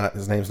 It's just not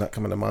his name's not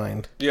coming to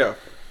mind. Yeah.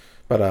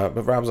 But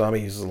Rob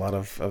Zombie uses a lot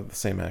of the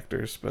same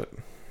actors, but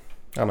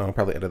I don't know. I'll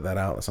probably edit that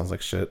out. That sounds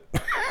like shit.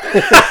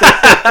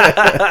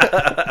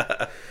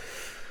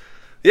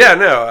 Yeah,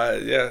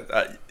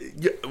 no,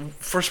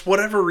 for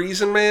whatever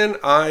reason, man,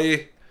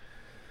 I've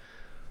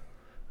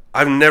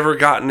never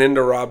gotten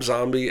into Rob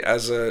Zombie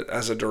as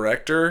a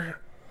director,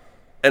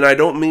 and I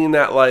don't mean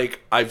that like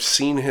I've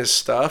seen his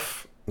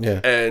stuff,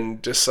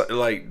 and just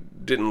like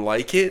didn't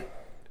like it,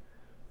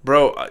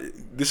 bro.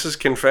 This is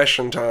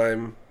confession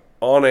time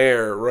on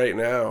air right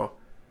now.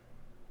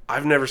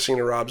 I've never seen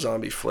a Rob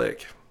Zombie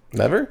flick.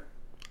 Never?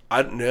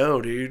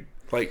 No, dude.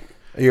 Like,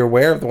 you're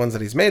aware of the ones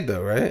that he's made,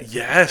 though, right?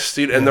 Yes,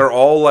 dude, and they're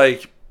all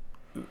like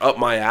up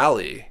my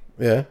alley.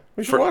 Yeah,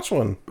 we should watch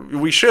one.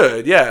 We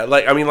should, yeah.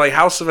 Like, I mean, like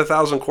House of a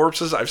Thousand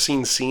Corpses, I've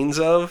seen scenes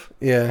of.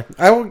 Yeah,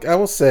 I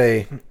will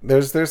say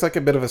there's like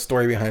a bit of a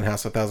story behind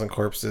House of a Thousand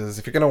Corpses.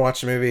 If you're gonna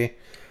watch a movie,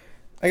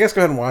 I guess go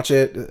ahead and watch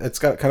it. It's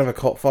got kind of a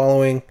cult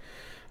following,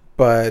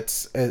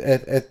 but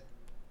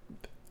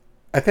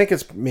I think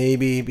it's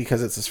maybe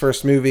because it's his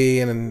first movie,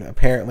 and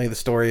apparently the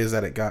story is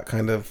that it got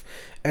kind of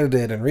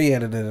edited and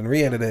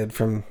re-edited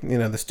from, you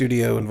know, the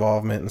studio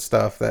involvement and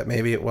stuff, that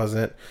maybe it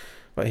wasn't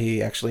what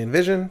he actually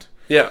envisioned.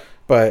 Yeah.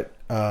 But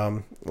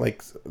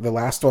like the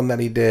last one that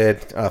he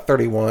did,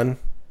 31,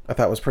 I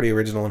thought was pretty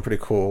original and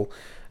pretty cool.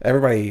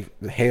 Everybody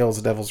hails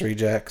The Devil's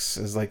Rejects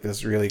as like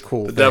this really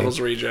cool The thing. Devil's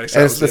Rejects,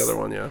 that was the other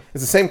one, yeah.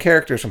 It's the same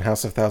characters from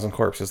House of Thousand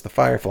Corpses, the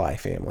Firefly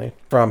family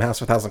from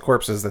House of Thousand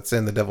Corpses that's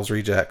in The Devil's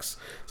Rejects.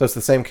 So it's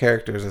the same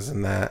characters as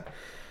in that.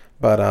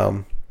 But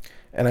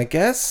and I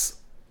guess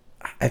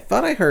I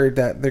thought I heard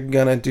that they're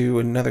gonna do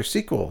another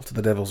sequel to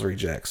The Devil's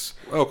Rejects.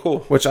 Oh,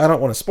 cool. Which I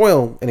don't want to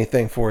spoil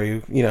anything for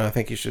you. You know, I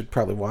think you should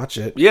probably watch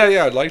it.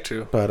 Yeah, I'd like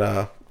to.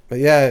 But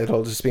yeah,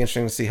 it'll just be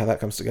interesting to see how that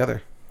comes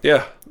together.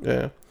 Yeah.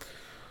 Yeah.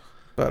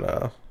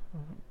 But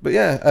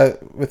yeah,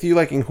 with you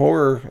liking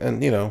horror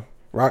and, you know,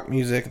 rock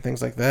music and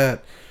things like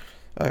that,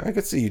 I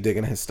could see you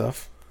digging his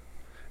stuff.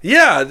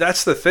 Yeah,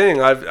 that's the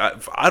thing. I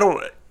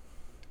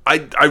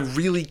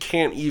really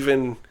can't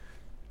even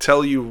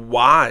tell you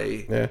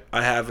why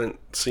I haven't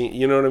seen.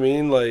 You know what I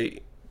mean?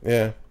 Like,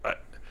 yeah,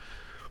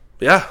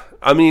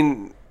 I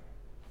mean,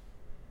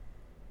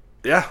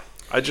 yeah.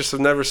 I just have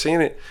never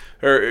seen it,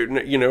 or,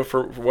 you know,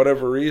 for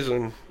whatever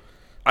reason.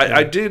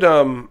 I did.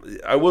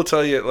 I will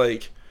tell you,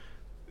 like,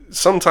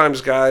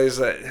 sometimes guys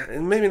that,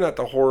 and maybe not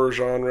the horror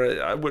genre,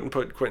 I wouldn't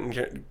put Quentin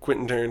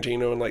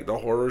Tarantino in like the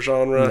horror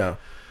genre. No.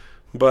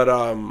 But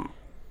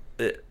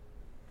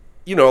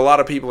you know, a lot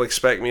of people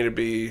expect me to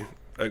be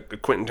a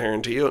Quentin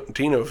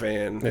Tarantino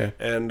fan. Yeah.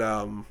 And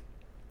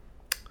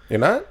you're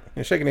not?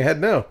 You're shaking your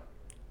head no.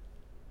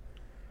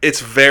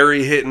 It's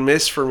very hit and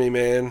miss for me,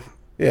 man.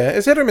 Yeah,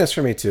 it's hit or miss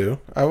for me too.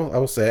 I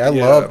will say I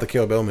love the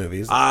Kill Bill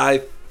movies.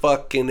 I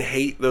fucking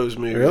hate those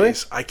movies. Really?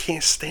 I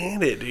can't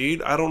stand it,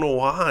 dude. I don't know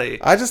why.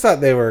 I just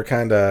thought they were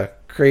kind of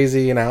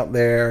crazy and out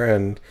there,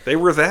 and they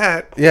were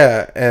that.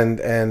 Yeah, and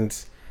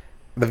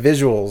the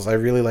visuals. I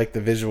really like the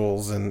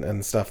visuals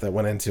and stuff that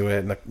went into it,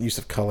 and the use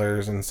of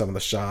colors and some of the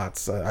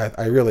shots.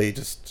 I really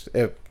just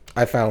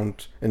I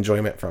found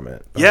enjoyment from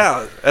it. But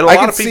yeah, and a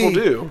lot of people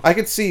do. I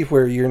could see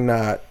where you're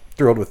not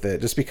thrilled with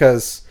it, just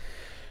because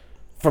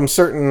from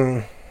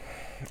certain,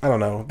 I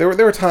don't know. There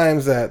were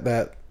times that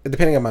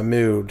depending on my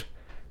mood,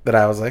 that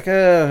I was like,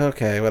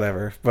 okay,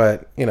 whatever.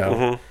 But, you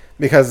know,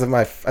 because of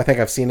I think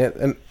I've seen it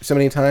and so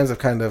many times, I've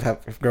kind of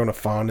have grown a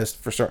fondness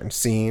for certain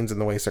scenes and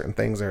the way certain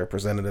things are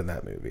presented in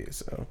that movie.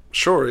 So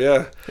sure,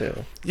 yeah.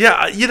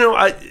 Yeah, you know,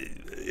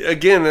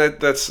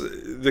 that's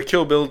the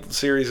Kill Bill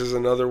series is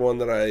another one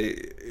that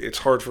it's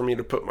hard for me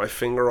to put my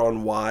finger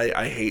on why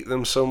I hate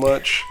them so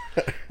much.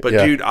 But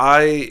yeah. Dude,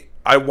 I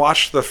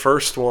watched the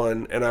first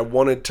one and I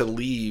wanted to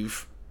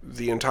leave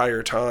the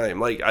entire time.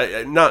 Like,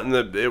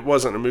 it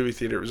wasn't a movie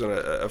theater, it was in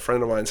a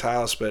friend of mine's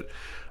house, but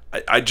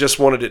I just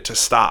wanted it to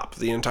stop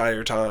the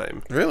entire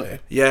time. Really?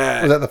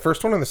 Yeah. Was that the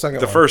first one or the second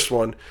one? The first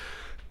one.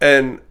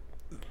 And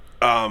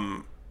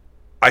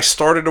I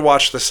started to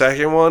watch the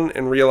second one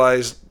and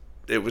realized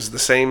it was the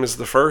same as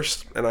the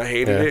first, and I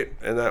hated it,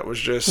 and that was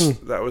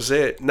just that was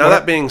it. Now,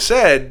 that being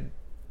said,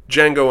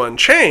 Django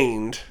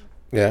Unchained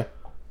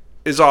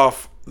is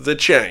off the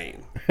chain.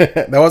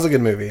 That was a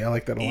good movie. I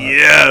like that a lot.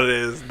 Yeah, it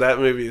is. That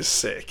movie is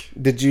sick.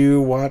 Did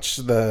you watch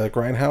the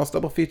Grindhouse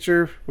double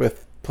feature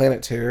with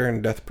Planet Terror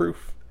and Death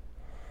Proof?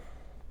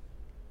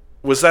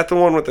 Was that the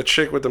one with the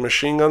chick with the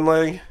machine gun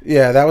leg?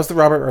 Yeah, that was the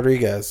Robert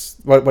Rodriguez.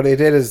 What they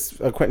did is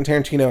Quentin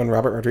Tarantino and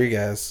Robert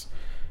Rodriguez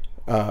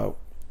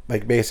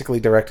like basically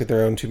directed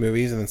their own two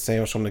movies and then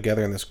sandwiched them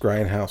together in this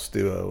Grindhouse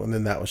duo, and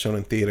then that was shown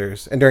in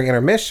theaters. And during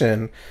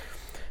intermission,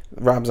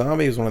 Rob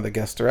Zombie was one of the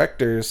guest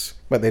directors,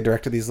 but they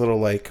directed these little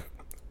like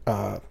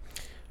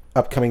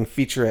upcoming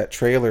featurette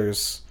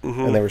trailers,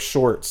 and they were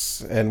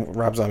shorts, and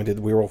Rob Zombie did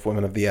Werewolf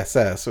Women of the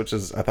SS, which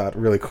is, I thought,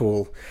 really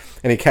cool.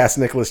 And he cast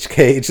Nicolas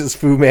Cage as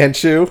Fu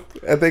Manchu,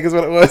 I think is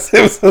what it was.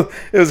 It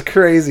was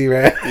crazy,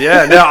 man.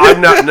 Yeah, no, I've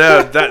not.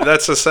 No,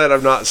 that's a set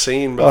I've not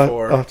seen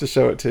before. I'll have to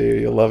show it to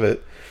you. You'll love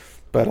it.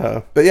 But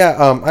yeah,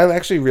 I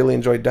actually really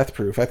enjoyed Death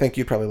Proof. I think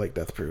you'd probably like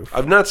Death Proof.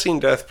 I've not seen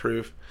Death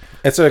Proof.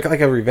 It's like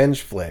a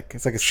revenge flick.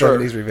 It's like a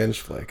 70s revenge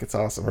flick. It's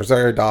awesome.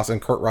 Rosario Dawson,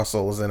 Kurt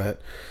Russell is in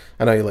it.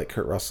 I know you like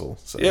Kurt Russell.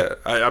 So. Yeah,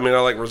 I mean, I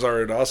like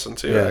Rosario Dawson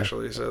too,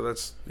 actually. So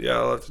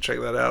I'll have to check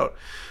that out.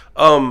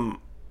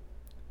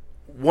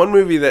 One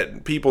movie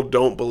that people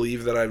don't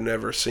believe that I've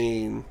never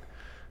seen,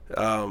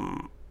 I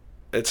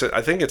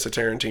think it's a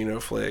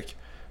Tarantino flick,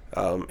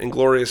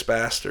 Inglourious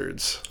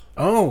Bastards.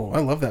 Oh, I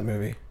love that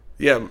movie.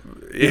 Yeah.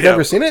 You've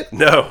never seen it?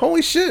 No.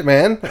 Holy shit,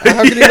 man.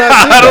 How could you not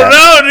see I don't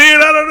know,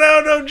 dude. I don't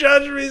know. Don't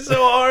judge me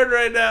so hard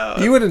right now.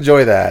 You would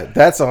enjoy that.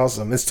 That's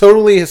awesome. It's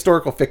totally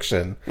historical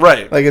fiction.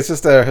 Right. Like, it's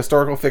just a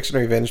historical fiction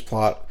revenge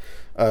plot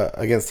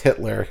against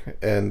Hitler,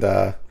 and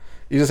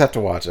you just have to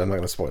watch it. I'm not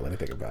going to spoil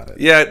anything about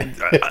it. Yeah.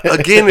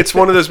 Again, it's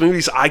one of those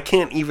movies I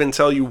can't even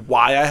tell you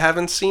why I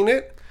haven't seen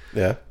it.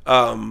 Yeah.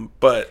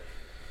 But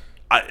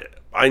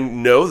I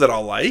know that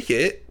I'll like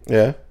it.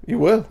 Yeah, you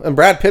will. And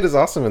Brad Pitt is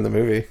awesome in the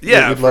movie.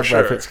 Yeah, you'd love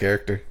Brad Pitt's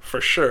character. For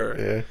sure.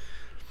 Yeah.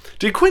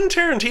 Did Quentin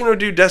Tarantino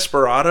do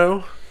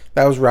Desperado?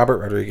 That was Robert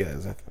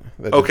Rodriguez. That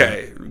did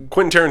Okay,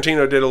 Quentin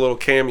Tarantino did a little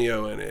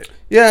cameo in it.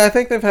 Yeah, I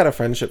think they've had a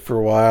friendship for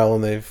a while,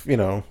 and they've,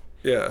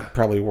 Yeah.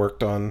 probably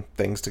worked on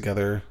things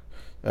together,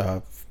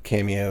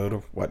 cameoed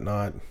or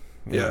whatnot.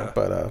 Yeah.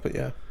 But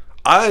yeah.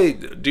 I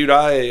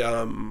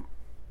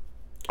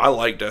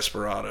like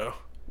Desperado.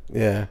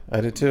 Yeah,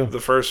 I did too.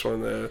 The first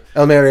one,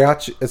 El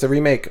Mariachi. It's a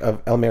remake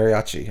of El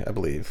Mariachi, I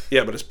believe.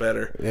 yeah, but it's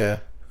better. Yeah.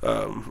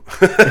 Dude,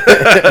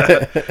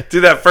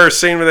 that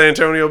first scene with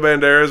Antonio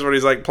Banderas when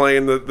he's like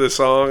playing the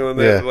song and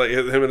then like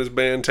him and his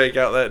band take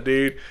out that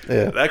dude.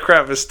 Yeah. That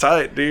crap is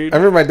tight, dude. I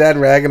remember my dad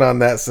ragging on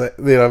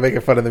that, making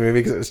fun of the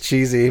movie because it was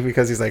cheesy.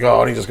 Because he's like, oh,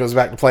 and he just goes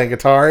back to playing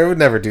guitar. It would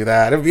never do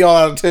that. It would be all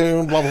out of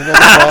tune. Blah blah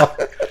blah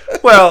blah.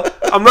 Well,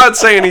 I'm not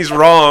saying he's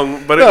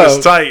wrong, but it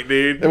was tight,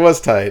 dude. It was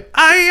tight.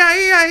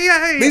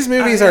 Aye. These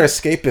movies are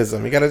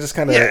escapism. You got to just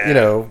kind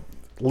of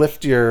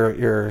lift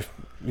your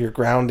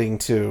grounding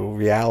to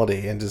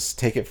reality and just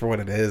take it for what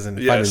it is and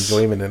find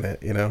enjoyment in it.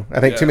 I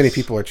think too many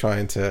people are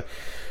trying to.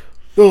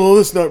 Oh,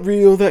 that's not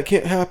real. That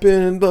can't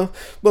happen. Blah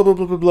blah blah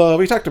blah blah blah.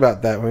 We talked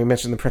about that when we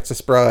mentioned The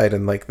Princess Bride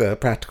and like the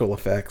practical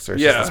effects or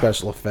just the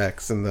special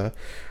effects and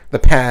the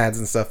pads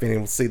and stuff. Being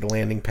able to see the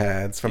landing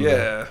pads from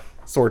the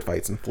sword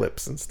fights and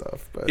flips and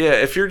stuff. But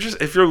if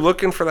you're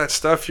looking for that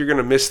stuff, you're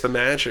gonna miss the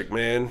magic,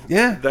 man.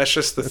 Yeah, that's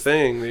just the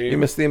thing, dude. You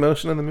miss the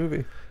emotion in the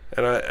movie.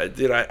 And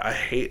I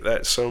hate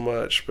that so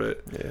much,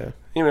 but yeah,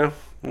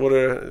 what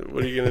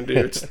are you gonna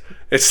do?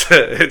 It's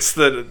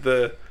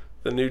the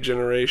new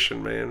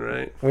generation, man,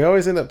 right? We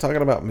always end up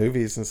talking about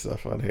movies and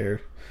stuff on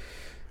here.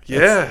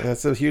 Yeah,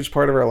 that's a huge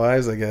part of our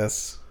lives, I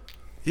guess.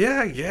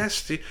 Yeah, I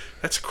guess, dude.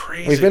 That's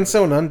crazy. We've been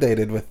so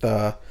inundated with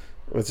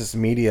just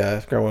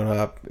media growing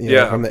up,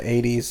 from the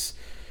 80s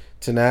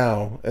to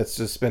now. It's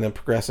just been a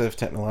progressive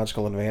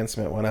technological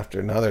advancement one after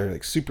another,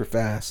 like super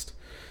fast.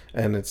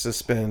 And it's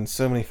just been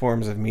so many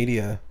forms of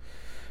media.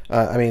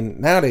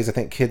 Nowadays I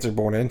think kids are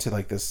born into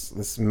like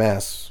this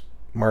mass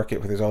market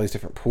where there's all these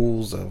different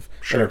pools of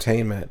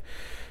entertainment.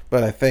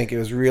 But I think it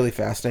was really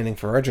fascinating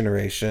for our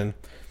generation.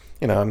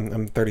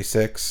 I'm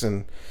 36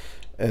 and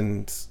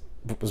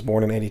was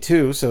born in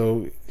 82,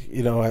 so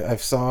I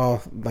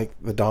saw like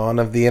the dawn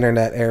of the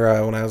internet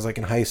era when I was like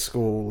in high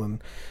school, and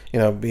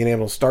being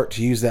able to start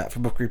to use that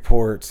for book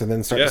reports and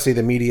then start to see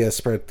the media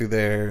spread through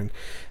there, and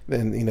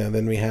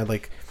then we had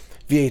like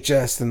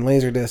VHS and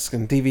Laserdisc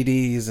and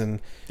DVDs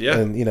and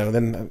then we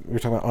were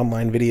talking about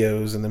online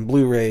videos and then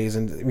Blu-rays,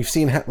 and we've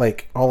seen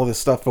like all of this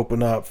stuff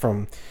open up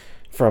from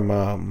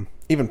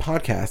even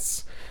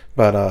podcasts,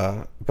 but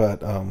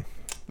the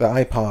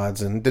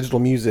iPods and digital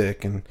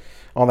music and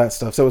all that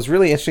stuff. So it was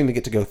really interesting to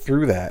get to go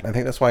through that. I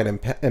think that's why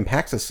it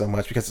impacts us so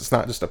much, because it's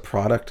not just a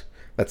product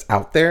that's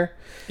out there.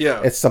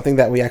 Yeah, it's something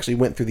that we actually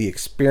went through the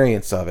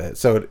experience of it.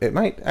 So it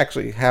might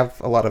actually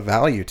have a lot of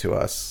value to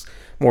us.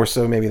 More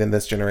so maybe than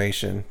this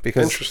generation.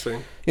 Because,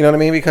 interesting. You know what I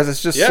mean? Because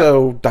it's just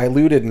so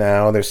diluted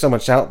now. There's so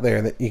much out there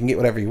that you can get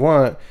whatever you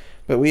want.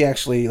 But we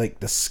actually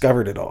like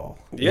discovered it all.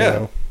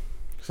 Yeah.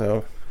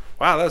 So.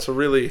 Wow, that's a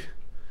really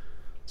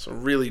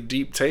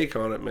deep take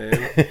on it,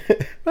 man.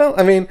 Well,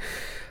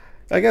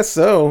 I guess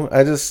so.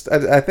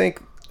 I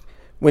think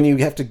when you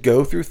have to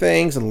go through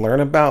things and learn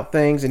about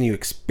things and you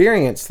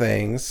experience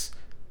things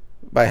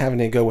by having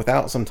to go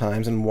without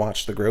sometimes and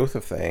watch the growth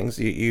of things,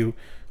 you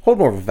hold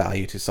more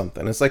value to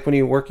something. It's like when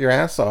you work your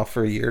ass off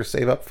for a year to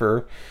save up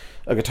for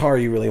a guitar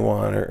you really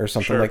want or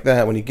something like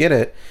that. When you get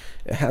it,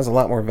 it has a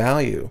lot more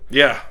value.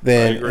 Yeah.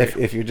 Than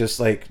if you're just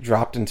like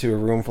dropped into a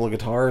room full of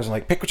guitars and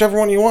like pick whichever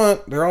one you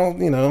want. They're all,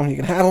 you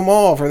can have them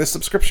all for this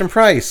subscription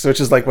price, which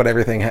is like what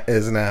everything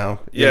is now.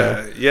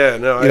 Yeah. Yeah.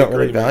 No, you don't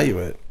really value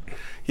it.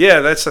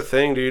 Yeah, that's the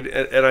thing, dude.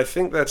 And I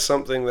think that's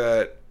something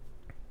that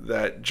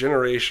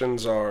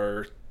generations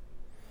are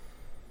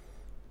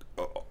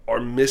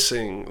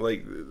missing.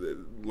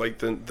 Like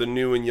the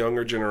new and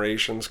younger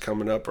generations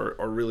coming up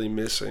are really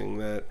missing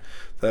that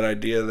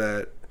idea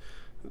that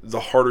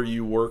the harder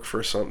you work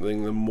for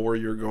something, the more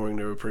you're going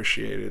to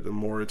appreciate it, the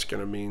more it's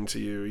going to mean to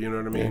you. You know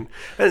what I mean?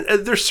 Yeah.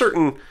 And there's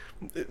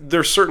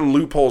certain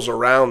loopholes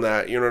around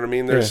that. You know what I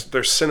mean?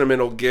 There's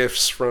sentimental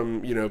gifts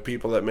from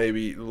people that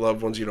maybe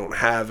loved ones you don't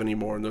have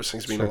anymore, and those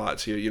things mean a lot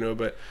to you.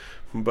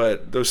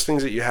 But those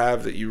things that you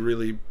have that you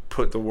really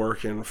put the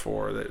work in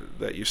for,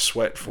 that you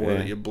sweat for,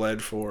 that you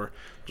bled for,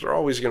 those are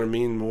always going to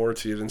mean more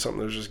to you than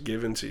something that's just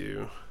given to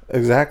you.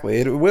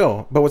 Exactly, it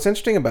will. But what's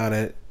interesting about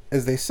it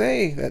is they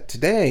say that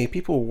today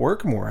people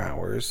work more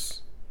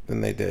hours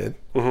than they did.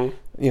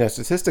 Mm-hmm.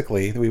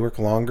 Statistically, we work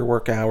longer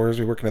work hours.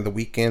 We work into the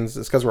weekends.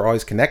 It's because we're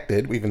always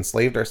connected. We've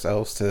enslaved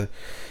ourselves to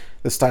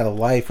the style of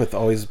life with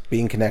always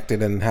being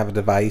connected and have a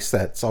device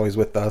that's always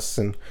with us,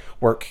 and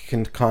work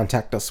can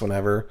contact us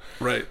whenever.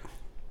 Right.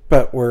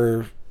 But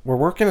we're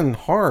working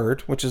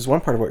hard, which is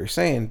one part of what you're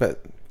saying,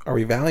 but are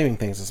we valuing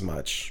things as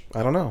much?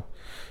 I don't know.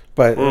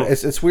 But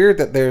it's weird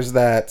that there's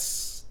that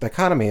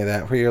dichotomy of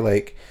that,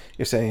 where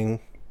you're saying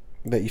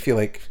that you feel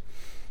like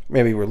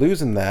maybe we're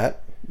losing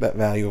that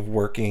value of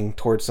working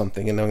towards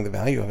something and knowing the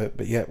value of it,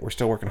 but yet we're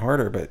still working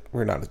harder, but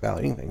we're not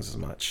valuing things as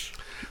much.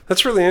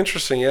 That's really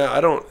interesting. Yeah,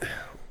 I don't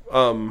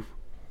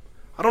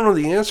I don't know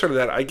the answer to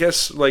that. I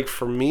guess, like,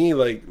 for me,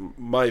 like,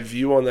 my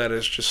view on that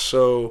is just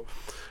so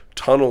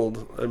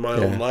tunneled in my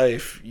own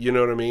life. You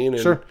know what I mean?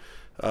 And, Sure.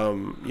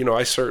 you know,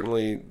 I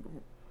certainly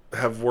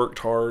have worked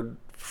hard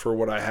for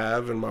what I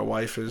have, and my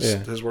wife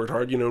has worked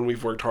hard, you know, and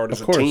we've worked hard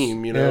as a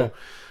team, you know,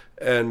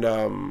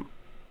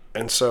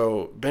 and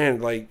so,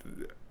 man, like,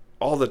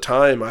 all the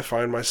time I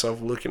find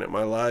myself looking at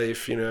my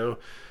life, you know,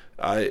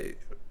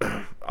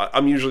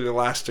 I'm usually the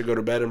last to go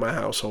to bed in my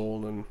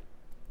household, and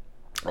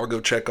I'll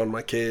go check on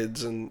my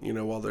kids, and, you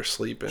know, while they're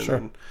sleeping,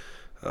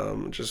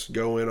 and just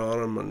go in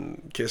on them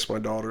and kiss my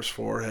daughter's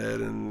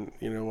forehead, and,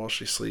 you know, while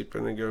she's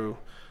sleeping, and go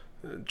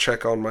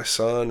check on my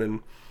son.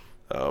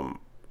 And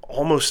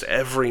almost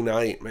every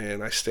night,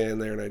 man, I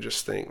stand there and I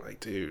just think, like,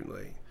 dude,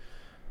 like,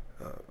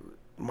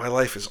 my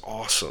life is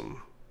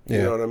awesome.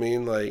 You know what I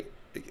mean? Like,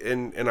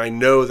 and I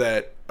know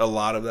that a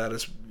lot of that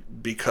is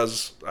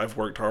because I've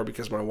worked hard,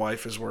 because my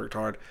wife has worked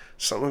hard.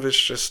 Some of it's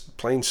just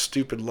plain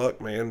stupid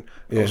luck, man.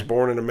 I was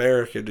born in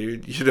America,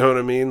 dude. You know what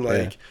I mean?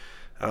 Like,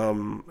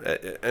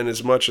 and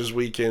as much as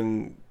we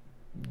can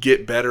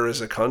get better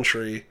as a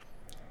country,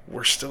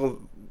 we're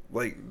still,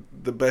 like,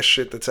 the best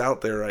shit that's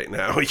out there right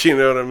now. You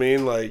know what I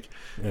mean? Like,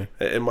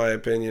 in my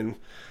opinion.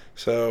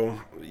 So,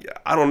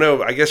 I don't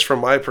know. I guess from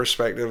my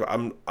perspective,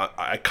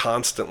 I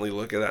constantly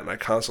look at that, and I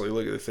constantly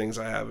look at the things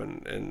I have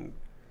and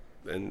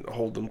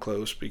hold them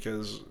close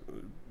because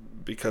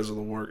of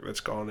the work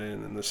that's gone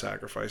in and the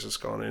sacrifice that's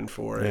gone in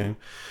for it.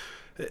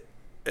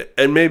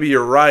 And maybe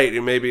you're right.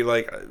 And maybe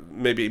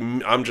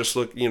I'm just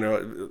you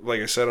know,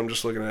 like I said, I'm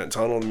just looking at it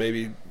tunnel, and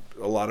maybe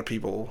a lot of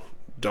people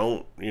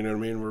don't, you know what I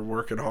mean? We're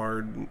working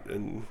hard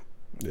and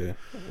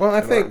well,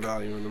 I think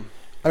valuing them.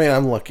 I mean,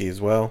 I'm lucky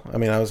as well. I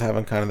mean, I was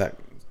having kind of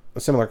a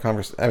similar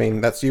conversation. I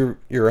mean, that's your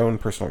own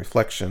personal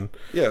reflection.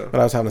 Yeah.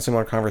 But I was having a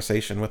similar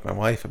conversation with my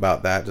wife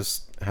about that,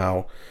 just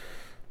how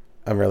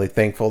I'm really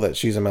thankful that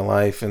she's in my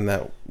life and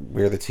that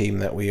we're the team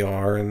that we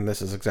are, and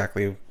this is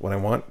exactly what I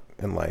want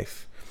in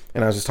life.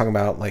 And I was just talking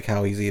about, like,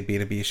 how easy it'd be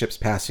to be ships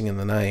passing in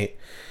the night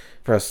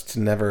for us to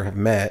never have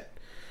met.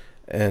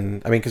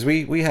 And I mean, because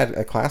we had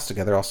a class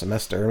together all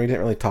semester, and we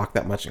didn't really talk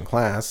that much in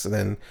class. And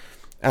then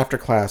after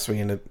class, we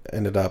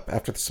ended up,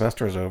 after the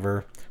semester was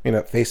over, we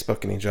ended up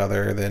Facebooking each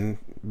other, then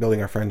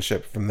building our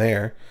friendship from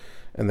there,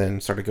 and then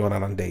started going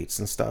out on dates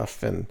and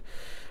stuff.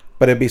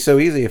 But it'd be so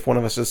easy if one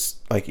of us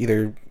just, like,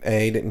 either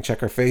didn't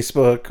check our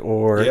Facebook,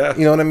 or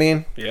you know what I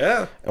mean?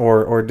 Yeah.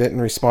 Or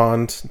didn't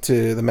respond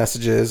to the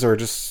messages, or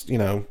just, you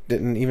know,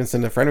 didn't even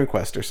send a friend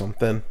request or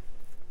something.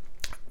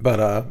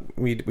 But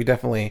we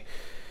definitely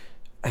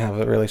have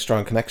a really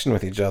strong connection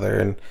with each other,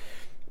 and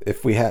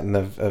if we hadn't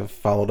have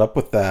followed up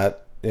with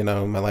that, you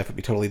know, my life would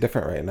be totally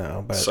different right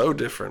now. But so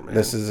different, man.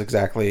 This is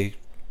exactly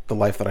the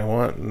life that I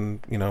want, and,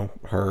 you know,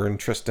 her and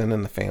Tristan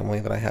and the family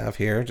that I have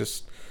here,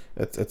 just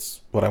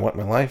it's what I want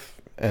in my life.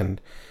 And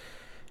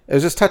it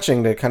was just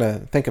touching to kind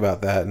of think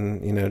about that,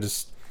 and, you know,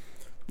 just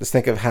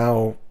think of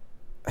how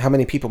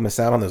many people miss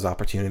out on those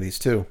opportunities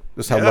too,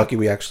 just how lucky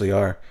we actually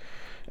are,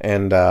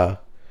 and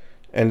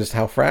just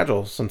how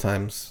fragile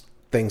sometimes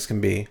things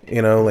can be,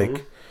 you know,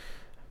 like,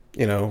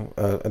 you know,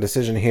 a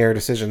decision here, a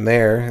decision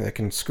there that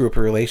can screw up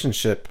a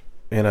relationship,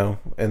 you know,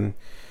 and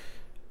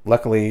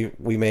luckily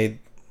we made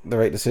the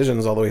right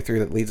decisions all the way through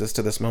that leads us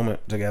to this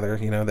moment together,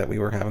 you know, that we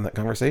were having that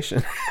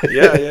conversation.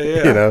 Yeah.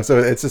 You know, so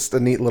it's just a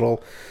neat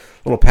little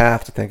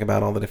path to think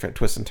about all the different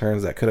twists and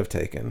turns that could have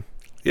taken.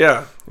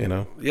 Yeah. You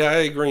know? Yeah, I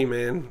agree,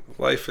 man.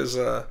 Life is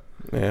a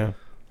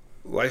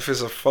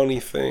funny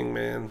thing,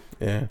 man.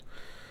 Yeah.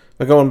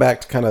 But going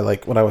back to kind of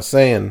like what I was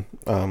saying,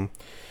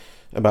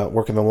 about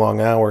working the long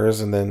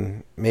hours and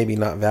then maybe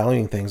not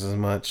valuing things as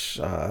much,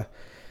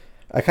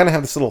 I kind of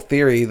have this little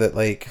theory that,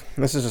 like,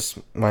 this is just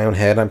my own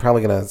head. I'm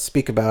probably going to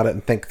speak about it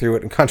and think through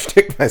it and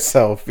contradict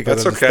myself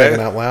because I'm just thinking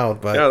out loud.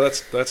 But yeah,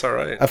 that's all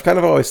right. I've kind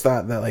of always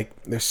thought that, like,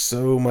 there's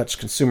so much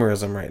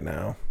consumerism right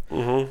now.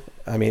 Mm-hmm.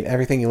 I mean,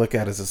 everything you look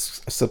at is a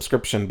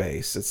subscription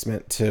base. It's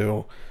meant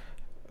to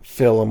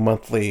fill a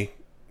monthly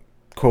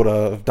quota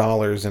of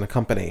dollars in a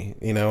company,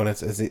 you know, and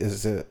it's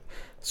a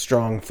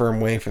strong, firm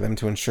way for them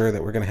to ensure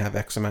that we're going to have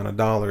X amount of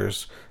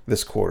dollars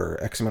this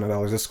quarter, X amount of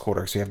dollars this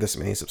quarter, so you have this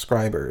many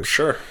subscribers.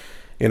 Sure.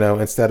 You know,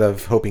 instead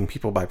of hoping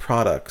people buy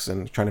products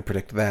and trying to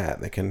predict that,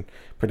 they can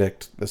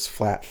predict this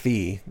flat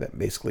fee that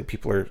basically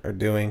people are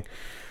doing.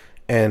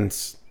 And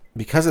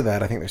because of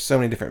that, I think there's so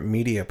many different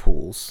media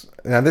pools.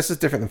 Now, this is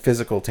different than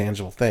physical,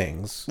 tangible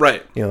things.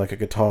 Right. You know, like a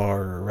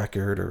guitar or a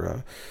record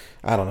or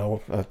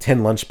a tin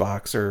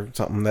lunchbox or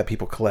something that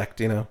people collect,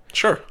 you know.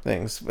 Sure.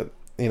 Things. But,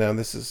 you know,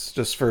 this is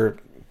just for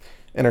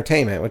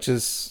entertainment, which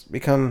has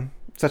become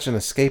such an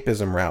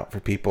escapism route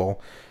for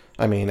people.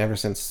 I mean, ever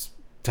since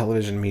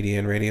television media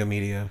and radio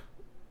media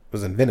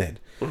was invented,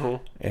 you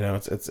know,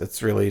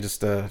 it's really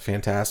just a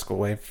fantastical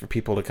way for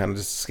people to kind of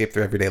just escape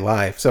their everyday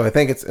life. So I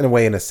think it's in a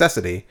way a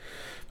necessity,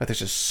 but there's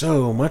just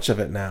so much of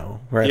it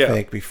now, where I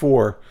think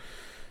before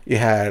you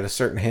had a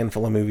certain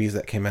handful of movies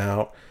that came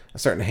out, a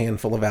certain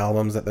handful of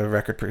albums that the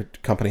record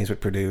companies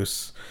would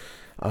produce,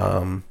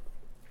 a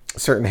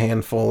certain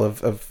handful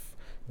of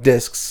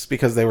discs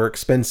because they were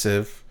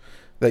expensive,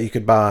 that you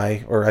could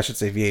buy, or I should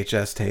say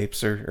VHS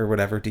tapes or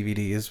whatever,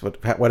 DVDs,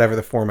 whatever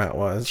the format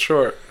was.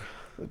 Sure.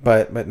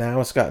 But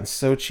now it's gotten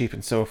so cheap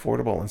and so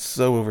affordable and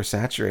so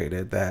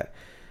oversaturated that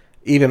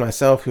even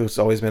myself, who's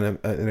always been an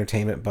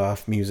entertainment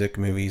buff, music,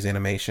 movies,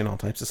 animation, all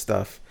types of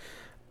stuff,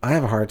 I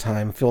have a hard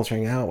time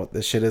filtering out what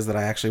the shit is that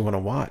I actually want to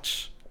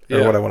watch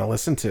or what I want to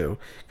listen to,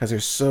 because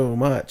there's so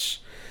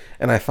much.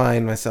 And I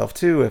find myself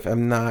too, if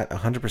I'm not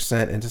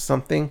 100% into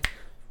something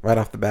right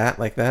off the bat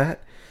like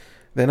that,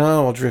 then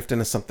I'll drift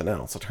into something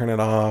else. I'll turn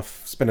it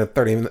off, spend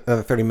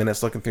another 30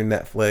 minutes looking through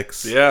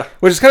Netflix. Yeah.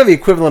 Which is kind of the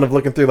equivalent of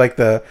looking through like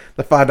the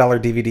 $5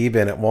 DVD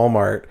bin at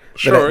Walmart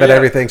that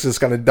everything's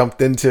just kind of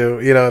dumped into,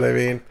 you know what I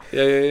mean?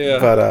 Yeah.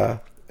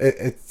 But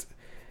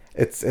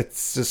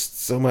it's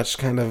just so much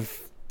kind of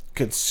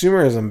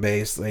consumerism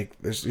based. Like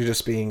you're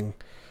just being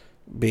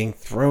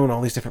thrown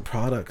all these different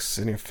products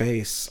in your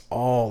face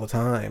all the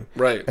time.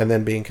 Right. And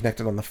then being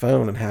connected on the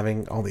phone and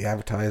having all the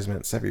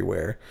advertisements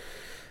everywhere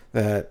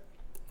that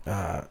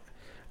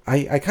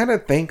I kind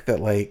of think that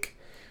like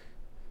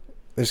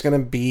there's going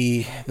to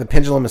be, the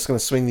pendulum is going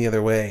to swing the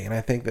other way. And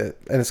I think that,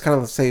 and it's kind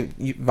of, let's say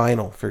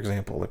vinyl, for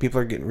example, like people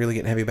are really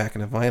getting heavy back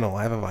into vinyl.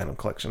 I have a vinyl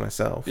collection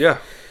myself. Yeah.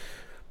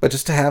 But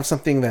just to have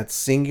something that's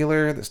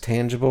singular, that's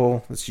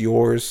tangible, that's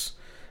yours,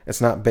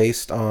 it's not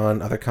based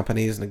on other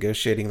companies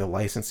negotiating the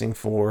licensing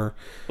for,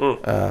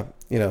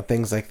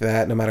 things like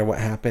that. No matter what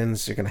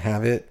happens, you're going to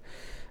have it.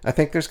 I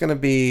think there's going to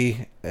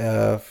be,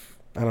 I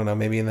don't know,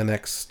 maybe in the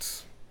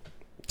next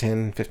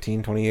 10,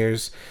 15, 20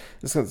 years,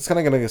 it's kind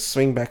of going to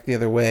swing back the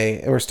other way.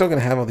 And we're still going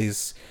to have all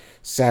these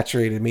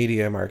saturated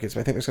media markets,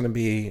 but I think there's going to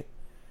be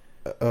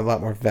a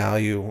lot more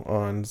value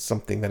on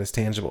something that is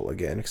tangible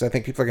again. Because I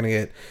think people are going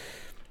to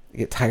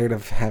get tired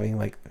of having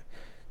like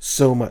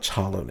so much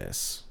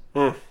hollowness.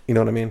 You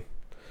know what I mean?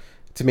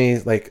 To me,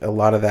 like a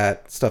lot of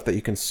that stuff that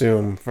you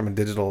consume from a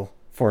digital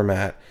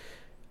format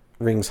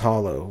rings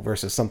hollow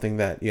versus something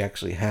that you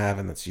actually have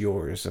and that's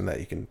yours and that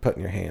you can put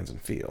in your hands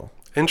and feel.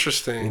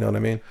 Interesting. You know what I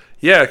mean?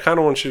 Yeah, I kind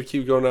of want you to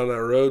keep going down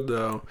that road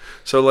though.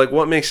 So like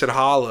what makes it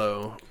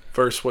hollow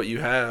versus what you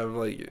have?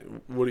 Like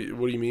what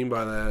do you mean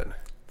by that?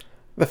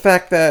 The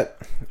fact that,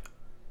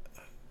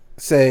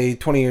 say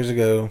 20 years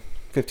ago,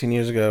 15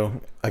 years ago,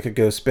 I could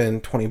go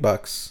spend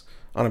 $20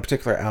 on a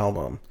particular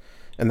album.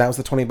 And that was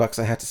the $20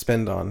 I had to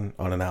spend on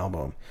an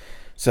album.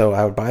 So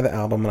I would buy the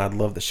album and I'd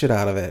love the shit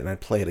out of it and I'd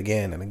play it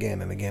again and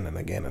again and again and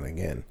again and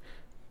again.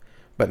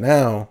 But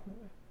now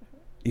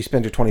you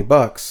spend your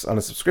 $20 on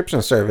a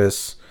subscription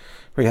service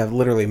where you have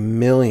literally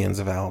millions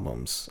of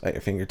albums at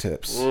your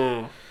fingertips.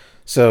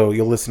 So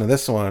you'll listen to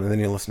this one and then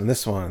you'll listen to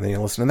this one and then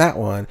you'll listen to that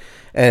one.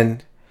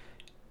 And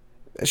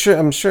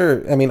I'm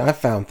sure, I mean, I've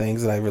found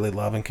things that I really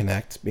love and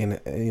connect being,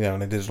 in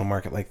a digital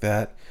market like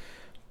that.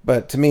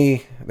 But to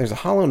me, there's a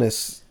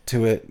hollowness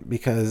to it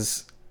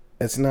because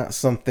it's not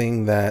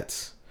something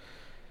that,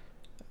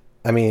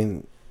 I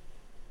mean,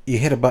 you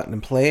hit a button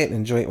and play it and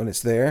enjoy it when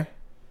it's there,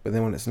 but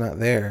then when it's not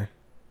there,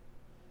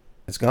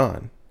 it's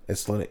gone.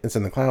 It's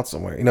in the cloud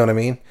somewhere. You know what I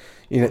mean?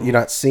 You're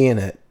not seeing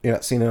it. You're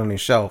not seeing it on your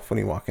shelf when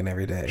you walk in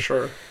every day.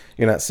 Sure.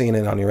 You're not seeing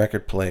it on your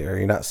record player.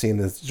 You're not seeing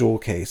this jewel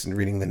case and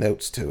reading the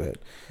notes to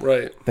it.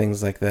 Right.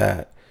 Things like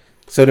that.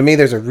 So to me,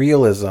 there's a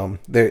realism.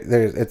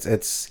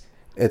 It's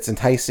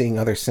enticing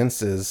other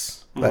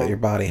senses that your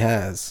body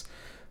has,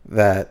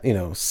 that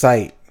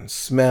sight,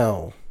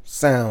 smell,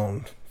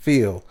 sound,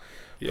 feel.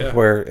 Yeah.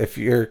 Where if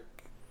you're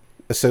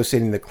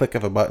associating the click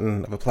of a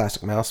button, of a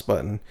plastic mouse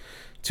button,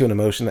 to an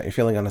emotion that you're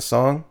feeling on a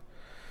song,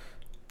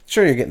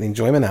 sure, you're getting the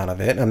enjoyment out of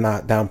it. I'm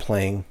not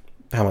downplaying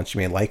how much you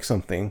may like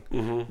something,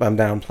 but I'm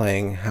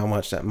downplaying how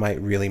much that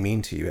might really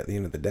mean to you at the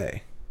end of the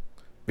day,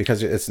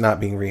 because it's not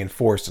being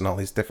reinforced in all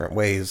these different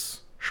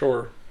ways.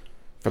 Sure.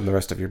 From the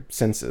rest of your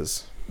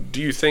senses.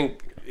 Do you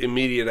think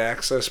immediate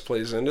access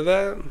plays into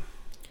that?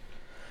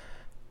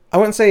 I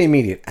wouldn't say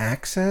immediate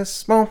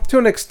access. Well, to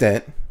an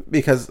extent,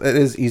 because it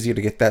is easier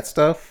to get that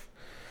stuff.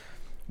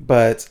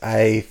 But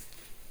I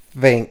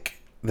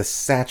think the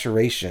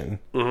saturation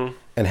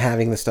and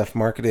having the stuff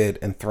marketed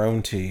and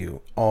thrown to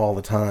you all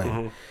the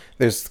time,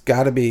 there's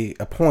got to be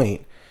a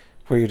point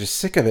where you're just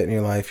sick of it in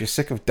your life. You're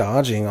sick of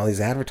dodging all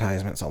these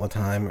advertisements all the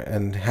time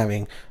and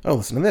having,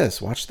 listen to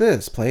this, watch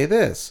this, play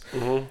this,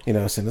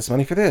 send us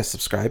money for this,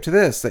 subscribe to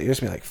this, that you're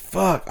just be like,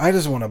 fuck, I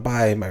just want to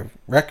buy my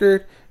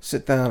record,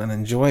 sit down and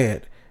enjoy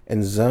it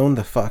and zone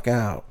the fuck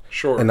out.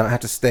 Sure. And not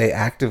have to stay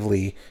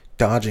actively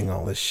dodging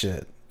all this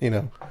shit,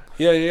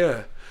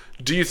 Yeah.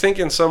 Do you think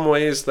in some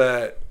ways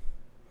that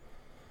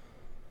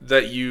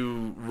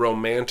you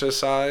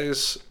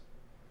romanticize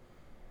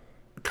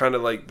kind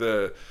of like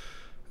the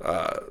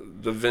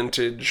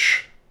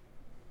vintage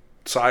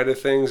side of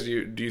things?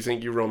 Do you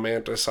think you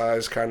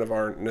romanticize kind of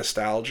our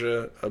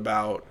nostalgia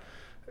about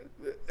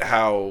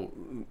how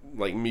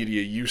like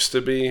media used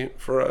to be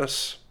for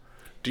us?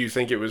 Do you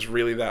think it was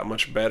really that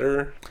much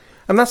better?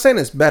 I'm not saying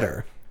it's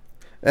better,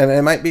 and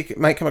it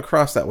might come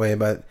across that way,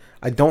 but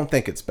I don't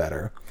think it's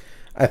better.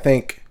 I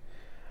think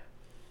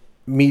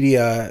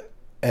media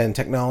and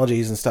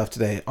technologies and stuff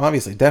today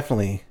obviously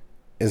definitely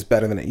is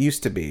better than it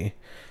used to be.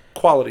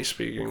 Quality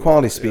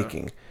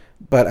speaking.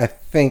 But I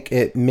think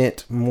it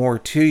meant more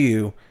to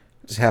you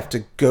to have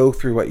to go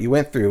through what you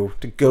went through,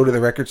 to go to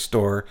the record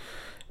store,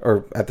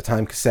 or at the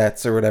time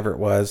cassettes or whatever it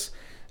was,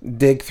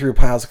 dig through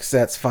piles of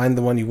cassettes, find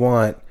the one you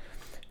want,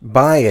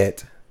 buy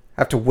it,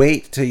 have to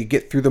wait till you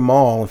get through the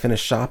mall and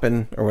finish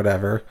shopping or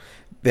whatever,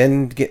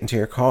 then get into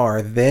your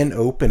car, then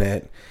open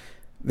it.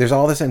 There's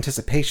all this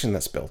anticipation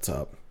that's built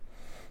up.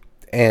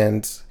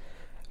 And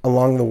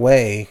along the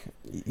way,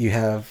 you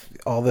have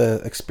all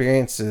the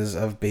experiences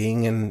of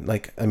being in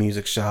like a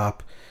music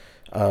shop,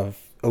 of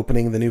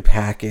opening the new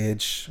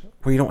package,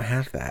 where you don't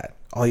have that.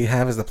 All you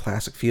have is the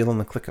plastic feel and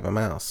the click of a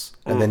mouse,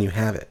 and then you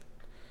have it.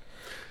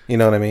 You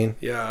know what I mean?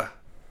 Yeah.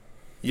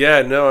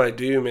 Yeah, no, I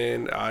do,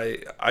 man.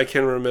 I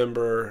can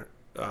remember,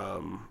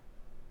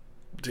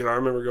 dude, I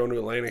remember going to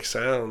Atlantic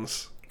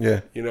Sounds.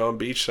 Yeah. You know, on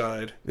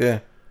Beachside. Yeah.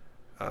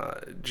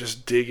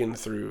 Just digging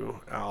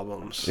through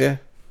albums. Yeah.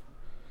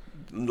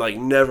 Like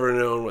never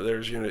knowing what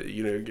there's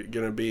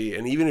gonna be,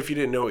 and even if you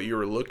didn't know what you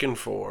were looking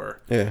for,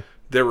 yeah,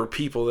 there were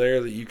people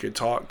there that you could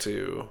talk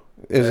to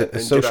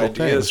and social get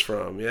ideas thing.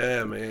 from.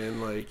 Yeah,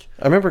 man. Like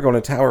I remember going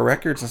to Tower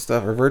Records and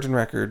stuff, or Virgin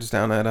Records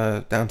down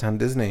at downtown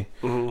Disney,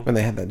 when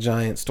they had that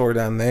giant store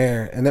down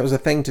there, and that was a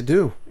thing to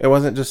do. It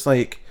wasn't just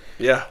like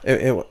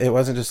it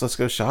wasn't just let's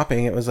go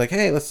shopping. It was like,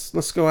 hey,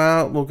 let's go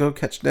out. We'll go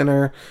catch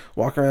dinner,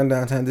 walk around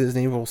downtown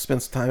Disney. We'll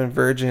spend some time in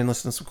Virgin,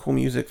 listen to some cool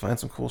music, find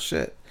some cool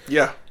shit.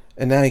 Yeah.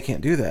 And now you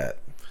can't do that.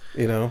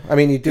 You know, I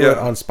mean, you do it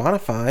on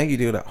Spotify, you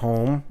do it at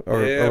home or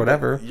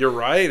whatever. You're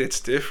right, it's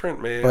different,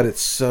 man. But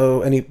it's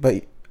so,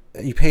 but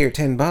you pay your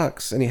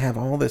 $10 and you have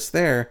all this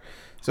there.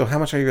 So how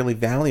much are you really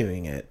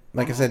valuing it?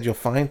 Like I said, you'll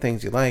find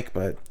things you like,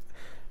 but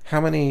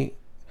how many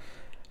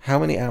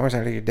hours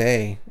out of your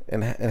day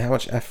and how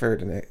much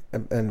effort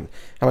and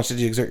how much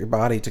did you exert your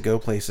body to go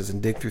places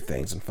and dig through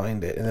things and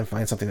find it and then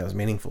find something that was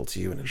meaningful to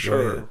you and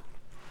enjoy it?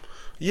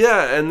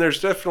 Yeah, and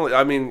there's definitely,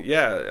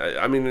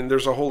 and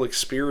there's a whole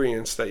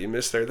experience that you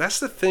miss there. That's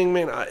the thing,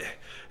 man.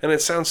 And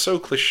it sounds so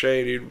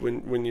cliche, dude,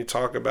 when you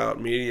talk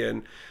about media.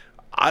 And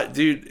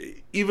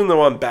dude, even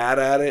though I'm bad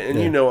at it,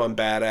 and you know I'm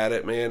bad at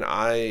it, man,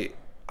 I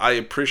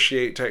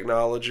appreciate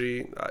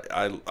technology.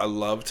 I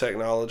love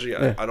technology.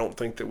 Yeah. I don't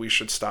think that we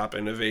should stop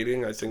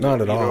innovating. I think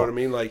not at all. You know what I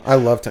mean? Like I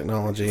love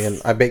technology, and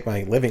I make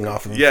my living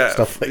off of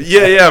stuff like that.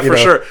 Yeah, for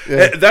sure.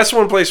 Yeah. That's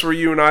one place where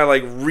you and I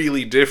like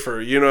really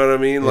differ. You know what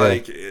I mean?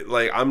 Yeah.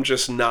 Like I'm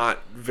just not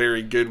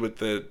very good with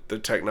the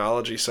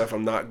technology stuff.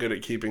 I'm not good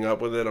at keeping up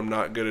with it. I'm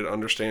not good at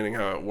understanding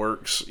how it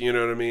works. You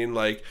know what I mean?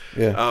 Like,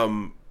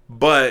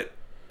 but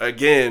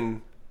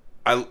again,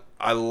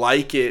 I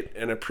like it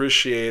and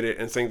appreciate it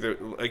and think that,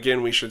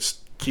 again, we should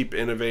keep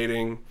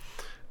innovating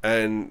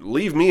and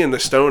leave me in the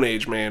Stone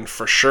Age, man,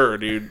 for sure,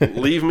 dude.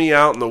 Leave me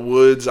out in the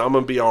woods. I'm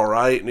going to be all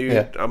right, dude.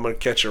 Yeah. I'm going to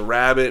catch a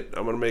rabbit.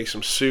 I'm going to make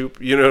some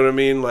soup. You know what I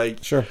mean?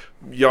 Like, sure.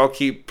 Y'all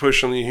keep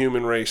pushing the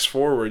human race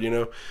forward, you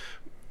know.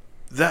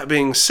 That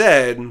being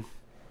said,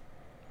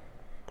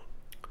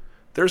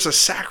 there's a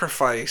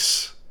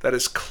sacrifice that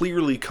is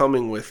clearly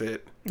coming with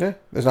it. Yeah,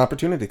 there's an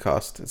opportunity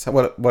cost. It's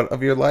what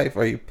of your life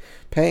are you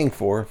paying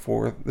for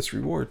this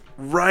reward?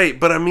 Right,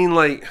 but I mean,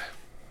 like,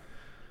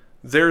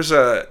 there's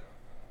a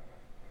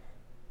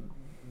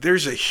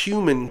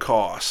human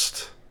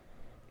cost.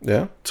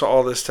 Yeah. To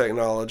all this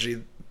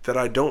technology that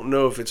I don't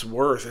know if it's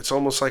worth. It's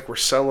almost like we're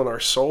selling our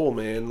soul,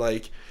 man.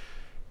 Like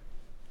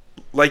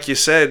you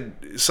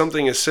said,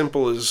 something as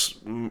simple as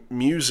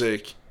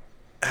music,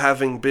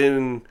 having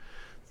been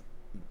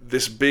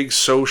this big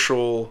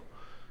social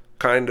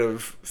kind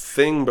of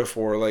thing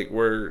before, like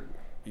where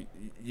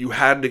you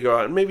had to go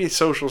out, and maybe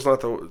social's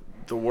not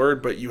the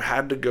word, but you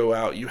had to go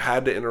out, you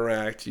had to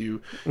interact,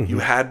 you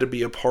had to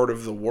be a part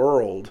of the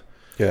world,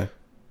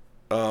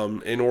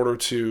 in order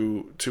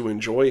to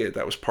enjoy it.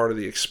 That was part of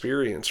the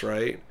experience,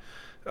 right?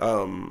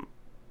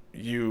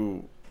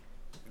 You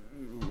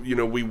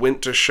know, we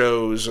went to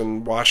shows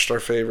and watched our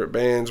favorite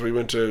bands. We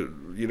went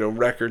to, you know,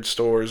 record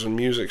stores and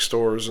music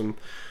stores, and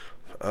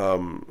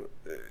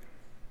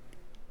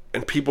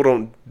people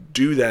don't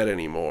do that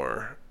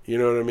anymore. You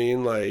know what I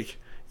mean? Like,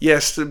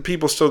 yes,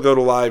 people still go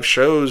to live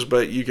shows,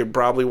 but you could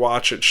probably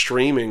watch it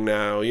streaming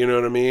now. You know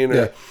what I mean?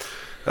 Yeah.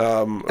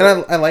 And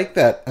I like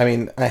that. I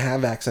mean, I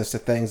have access to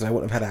things I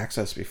wouldn't have had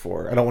access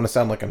before. I don't want to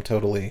sound like I'm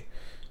totally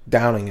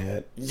downing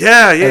it.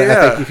 Yeah.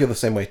 I think you feel the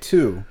same way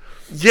too.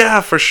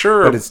 Yeah, for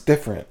sure. But it's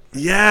different.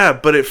 Yeah,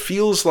 but it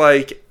feels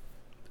like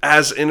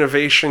as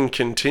innovation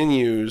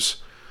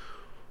continues,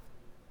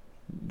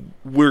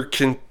 we're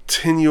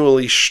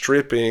continually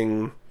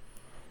stripping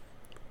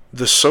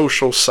the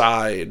social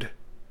side,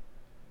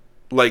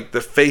 like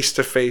the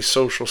face-to-face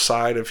social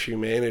side of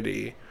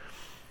humanity.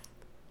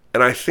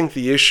 And I think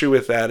the issue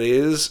with that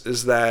is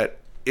that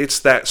it's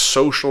that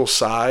social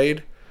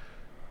side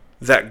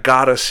that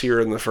got us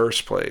here in the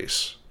first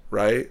place,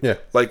 right? Yeah.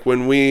 Like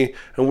when we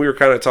were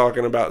kind of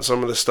talking about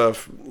some of the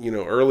stuff, you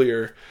know,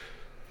 earlier.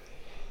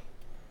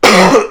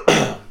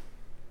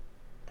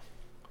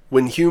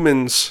 When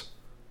humans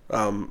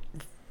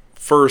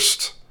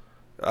first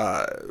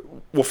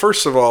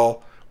of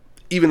all,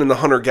 even in the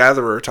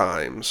hunter-gatherer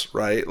times,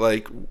 right?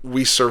 Like,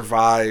 we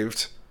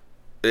survived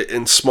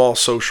in small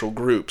social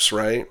groups,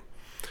 right?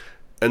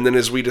 And then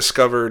as we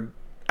discovered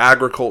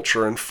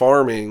agriculture and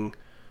farming,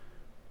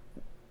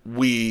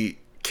 we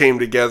came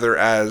together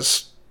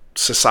as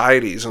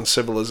societies and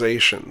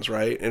civilizations,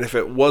 right? And if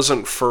it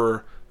wasn't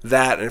for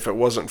that, and if it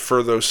wasn't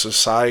for those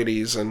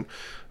societies and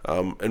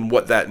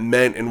what that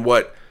meant and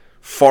what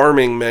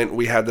farming meant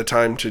we had the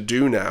time to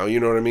do now, you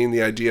know what I mean?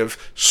 The idea of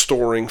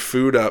storing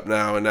food up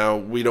now, and now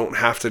we don't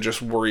have to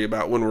just worry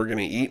about when we're going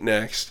to eat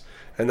next.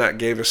 And that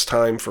gave us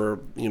time for,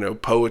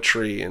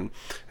 poetry and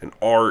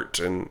art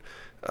and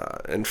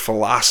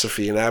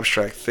philosophy and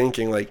abstract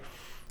thinking. Like,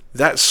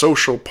 that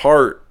social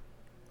part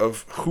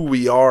of who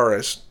we are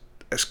as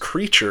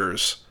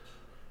creatures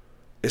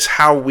is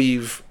how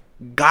we've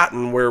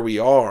gotten where we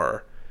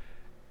are.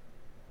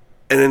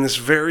 And in this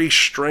very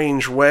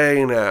strange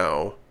way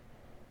now,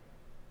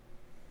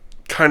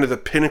 kind of the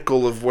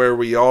pinnacle of where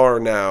we are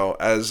now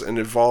as an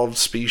evolved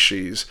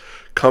species,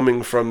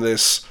 coming from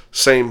this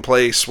same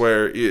place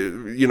where,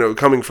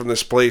 coming from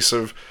this place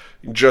of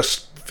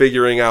just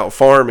figuring out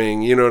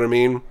farming, you know what I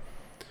mean?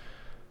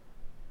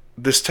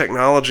 This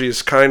technology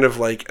is kind of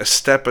like a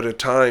step at a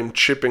time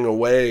chipping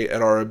away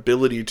at our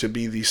ability to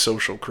be these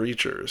social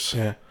creatures.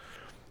 Yeah.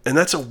 And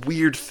that's a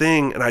weird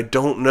thing, and I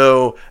don't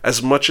know,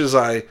 as much as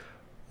I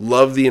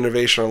love the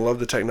innovation, I love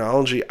the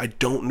technology, I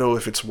don't know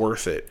if it's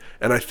worth it.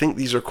 And I think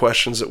these are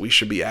questions that we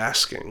should be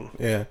asking.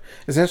 Yeah.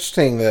 It's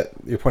interesting that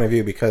your point of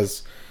view,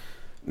 because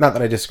not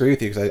that I disagree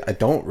with you, because I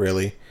don't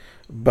really,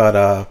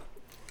 but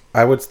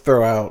I would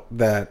throw out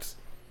that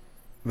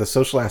the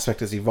social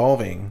aspect is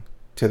evolving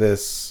to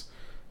this,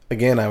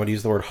 again, I would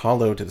use the word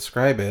hollow to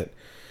describe it,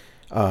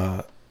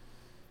 the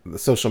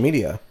social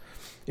media.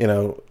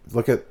 We're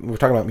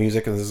talking about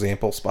music as an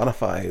example.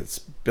 Spotify, it's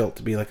built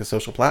to be like a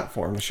social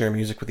platform to share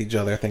music with each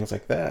other, things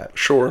like that.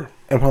 Sure.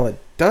 And while it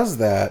does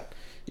that,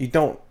 you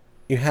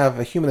have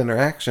a human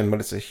interaction, but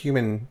it's a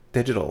human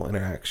digital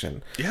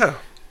interaction. Yeah.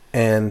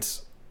 And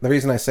the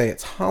reason I say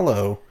it's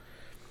hollow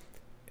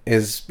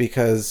is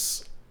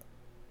because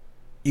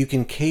you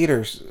can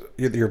cater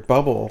your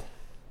bubble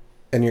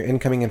and your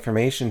incoming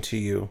information to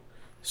you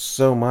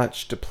so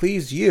much to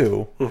please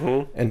you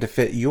and to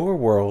fit your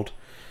world,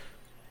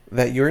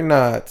 that you're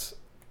not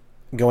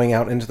going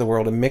out into the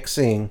world and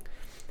mixing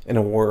in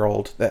a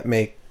world that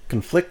may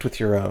conflict with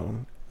your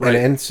own. Right.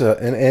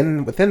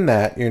 And within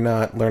that, you're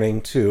not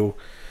learning to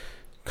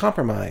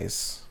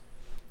compromise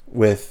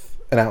with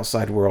an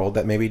outside world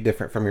that may be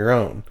different from your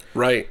own.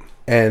 Right.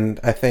 And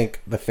I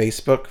think the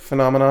Facebook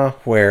phenomena,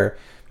 where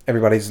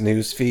everybody's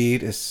news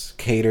feed is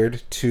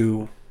catered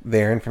to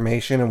their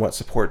information and what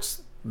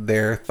supports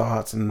their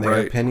thoughts and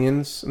their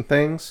opinions and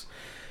things,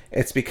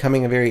 it's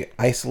becoming a very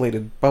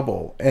isolated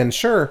bubble. And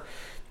sure,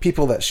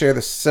 people that share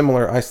the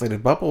similar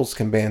isolated bubbles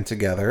can band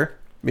together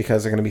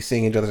because they're going to be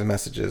seeing each other's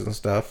messages and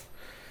stuff.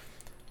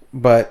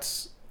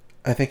 But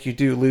I think you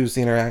do lose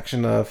the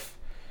interaction of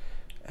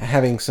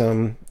having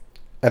some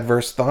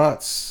adverse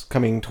thoughts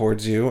coming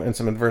towards you and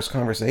some adverse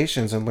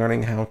conversations, and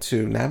learning how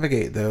to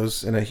navigate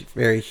those in a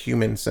very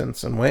human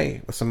sense and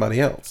way with somebody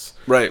else.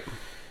 Right.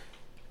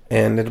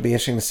 And it'll be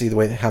interesting to see the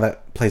way how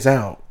that plays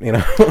out,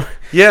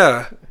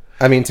 Yeah.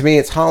 I mean, to me,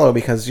 it's hollow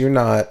because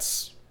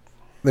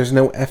there's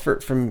no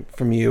effort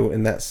from you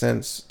in that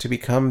sense to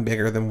become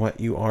bigger than what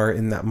you are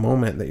in that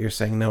moment that you're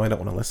saying, no, I don't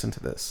want to listen to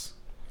this.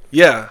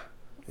 Yeah.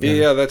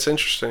 Yeah, that's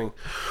interesting.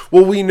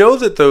 Well, we know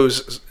that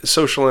those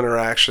social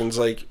interactions,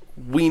 like,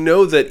 we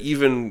know that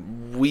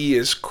even we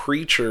as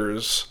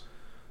creatures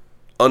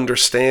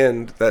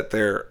understand that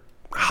they're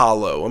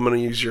hollow. I'm going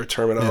to use your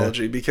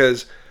terminology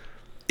because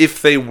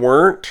if they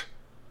weren't,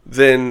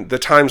 then the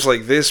times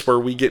like this where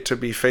we get to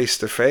be face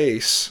to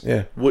face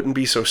wouldn't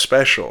be so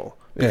special.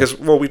 Because,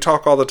 we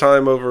talk all the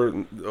time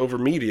over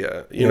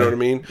media, you know what I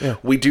mean? Yeah.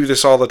 We do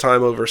this all the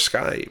time over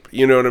Skype,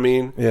 you know what I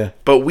mean? Yeah.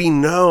 But we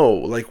know,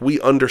 like,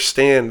 we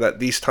understand that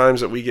these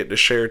times that we get to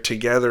share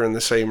together in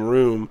the same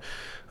room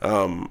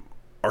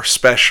are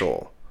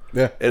special.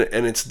 Yeah.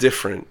 And it's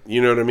different,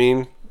 you know what I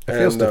mean? It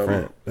feels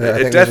different.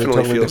 It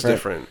definitely feels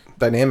different.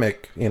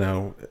 Dynamic, in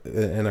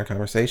our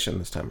conversation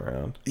this time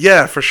around.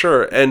 Yeah, for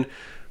sure. And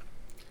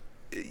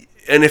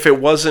if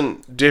it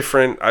wasn't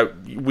different,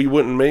 we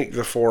wouldn't make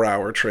the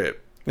 4-hour trip.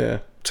 Yeah.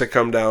 To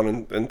come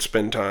down and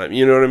spend time.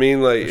 You know what I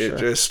mean? Like, it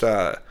just,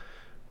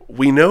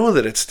 we know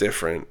that it's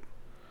different.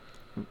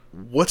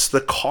 What's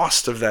the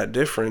cost of that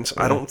difference?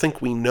 I don't think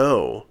we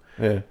know.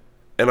 Yeah.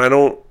 And I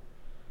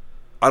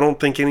don't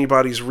think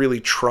anybody's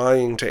really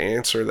trying to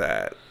answer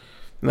that.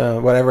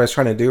 No, what everyone's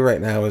trying to do right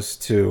now is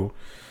to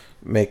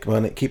make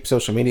money, keep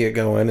social media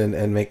going,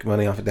 and make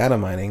money off of data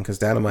mining, because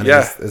data mining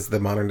is the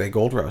modern day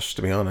gold rush,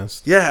 to be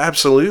honest. Yeah,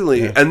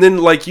 absolutely. Yeah. And then,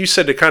 like you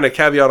said, to kind of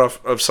caveat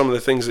of some of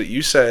the things that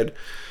you said,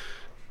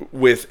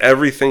 with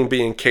everything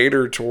being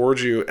catered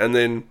towards you, and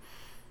then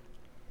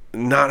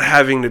not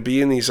having to be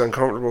in these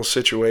uncomfortable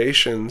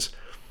situations,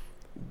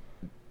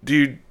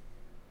 dude,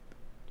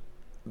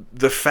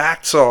 the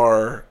facts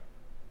are,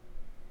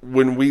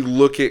 when we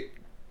look at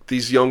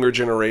these younger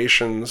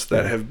generations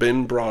that have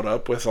been brought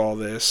up with all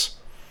this,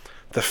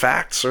 the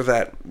facts are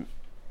that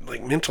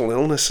like mental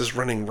illness is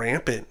running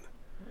rampant.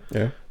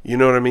 Yeah. You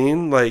know what I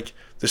mean? Like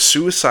the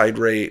suicide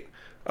rate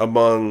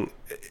among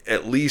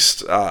at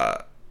least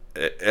I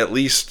think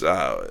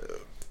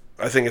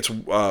it's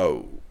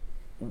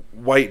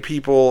white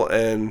people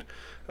and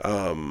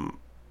I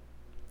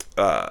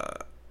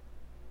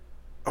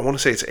want to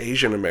say it's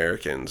Asian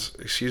Americans,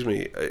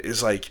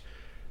 is like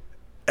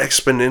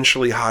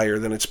exponentially higher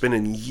than it's been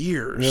in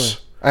years. Yeah.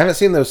 I haven't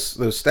seen those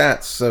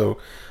stats, so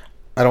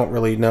I don't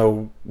really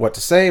know what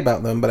to say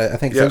about them, but I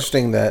think it's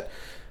interesting that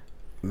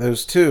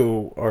those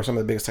two are some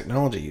of the biggest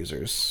technology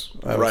users.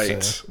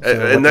 Right. So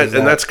and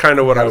that's kind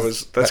of what I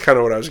was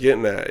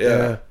getting at.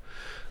 Yeah.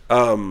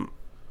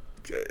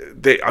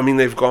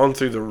 They've gone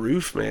through the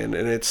roof, man,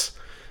 and it's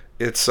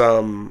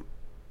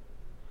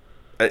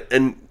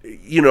and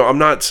you know, I'm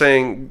not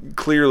saying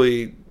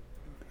clearly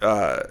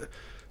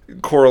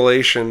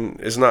correlation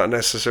is not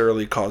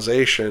necessarily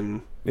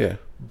causation. Yeah.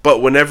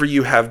 But whenever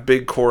you have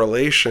big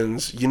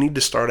correlations, you need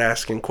to start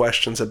asking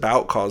questions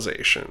about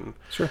causation.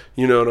 Sure.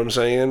 You know what I'm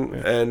saying?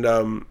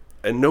 Yeah.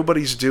 And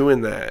nobody's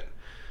doing that.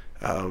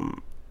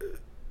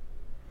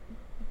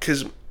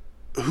 'Cause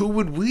who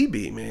would we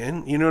be,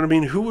 man? You know what I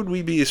mean? Who would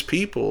we be as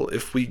people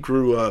if we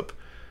grew up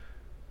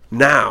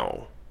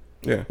now?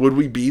 Yeah. Would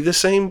we be the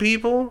same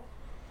people?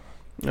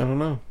 I don't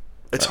know.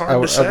 It's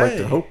hard to say. I'd like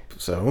to hope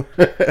so.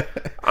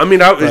 I mean,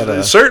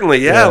 certainly,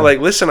 yeah. Like,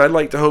 listen, I'd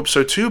like to hope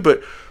so too,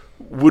 but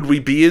would we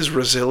be as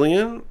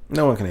resilient?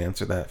 No one can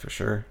answer that for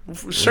sure.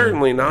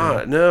 Certainly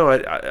not. Yeah. No,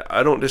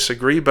 I don't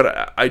disagree,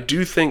 but I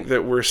do think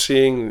that we're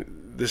seeing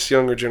this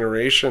younger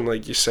generation,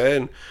 like you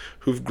said,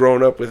 who've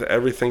grown up with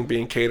everything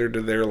being catered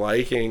to their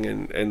liking,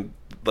 and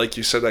like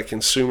you said, that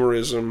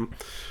consumerism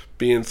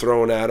being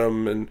thrown at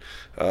them, and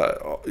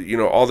you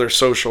know, all their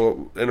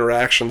social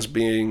interactions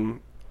being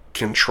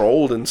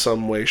controlled in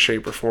some way,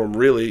 shape, or form.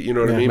 Really, you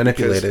know what I mean?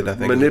 Manipulated. Because I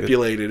think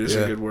manipulated is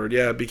a good word.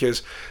 Yeah,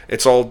 because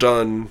it's all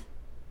done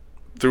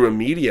through a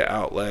media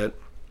outlet.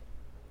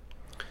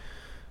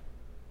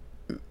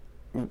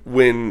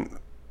 When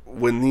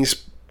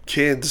these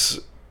kids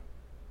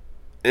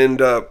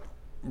end up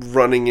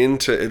running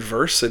into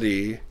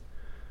adversity,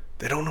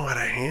 they don't know how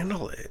to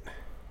handle it.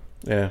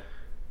 Yeah.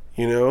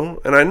 You know,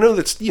 and I know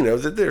that's, you know,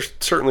 that there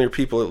certainly are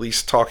people at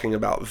least talking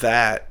about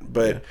that,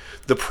 but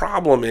the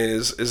problem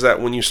is that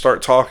when you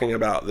start talking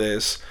about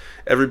this,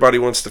 everybody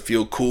wants to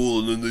feel cool,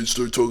 and then they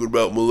start talking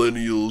about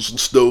millennials and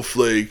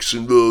snowflakes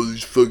and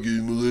these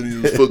fucking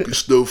millennials, fucking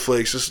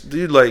snowflakes. It's,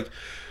 dude, like,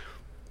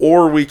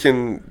 or we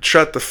can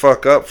shut the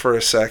fuck up for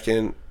a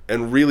second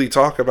and really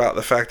talk about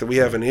the fact that we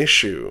have an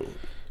issue.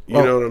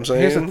 You know what I'm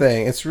saying? Here's the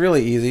thing: it's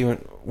really easy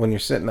when you're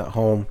sitting at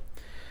home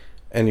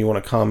and you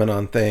want to comment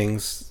on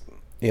things.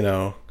 You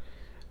know,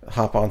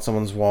 hop on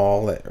someone's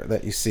wall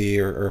that you see,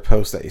 or a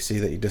post that you see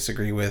that you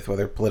disagree with,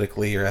 whether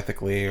politically or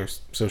ethically or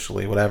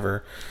socially,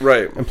 whatever.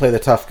 Right. And play the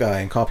tough guy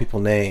and call people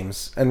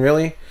names. And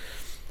really,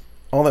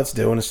 all that's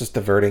doing is just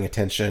diverting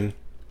attention.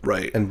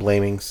 Right. And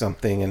blaming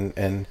something.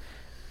 And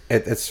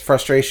it's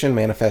frustration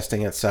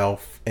manifesting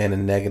itself in a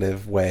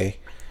negative way.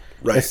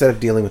 Right. Instead of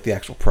dealing with the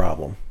actual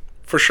problem.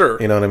 For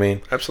sure. You know what I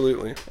mean?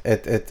 Absolutely.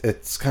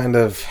 It's kind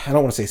of, I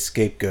don't want to say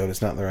scapegoat,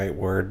 it's not the right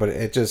word, but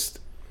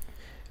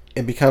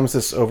it becomes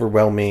this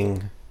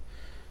overwhelming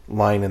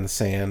line in the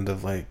sand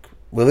of like,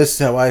 well, this is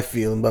how I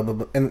feel, and blah, blah,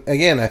 blah. And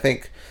again, I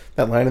think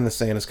that line in the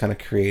sand is kind of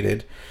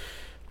created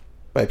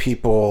by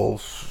people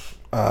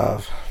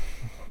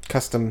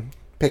custom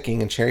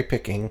picking and cherry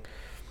picking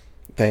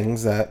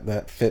things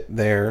that fit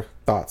their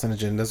thoughts and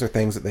agendas, or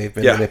things that they've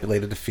been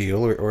manipulated to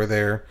feel, or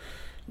their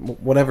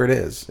whatever it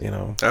is, you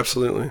know.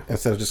 Absolutely.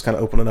 Instead of just kind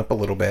of opening up a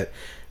little bit.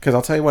 Because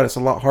I'll tell you what, it's a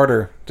lot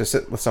harder to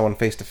sit with someone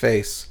face to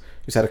face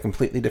who's had a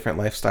completely different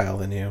lifestyle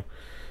than you,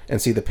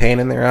 and see the pain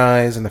in their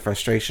eyes and the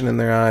frustration in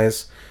their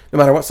eyes, no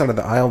matter what side of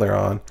the aisle they're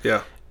on.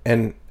 Yeah.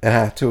 And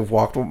have to have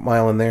walked a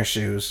mile in their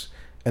shoes,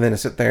 and then to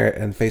sit there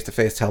and face to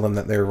face tell them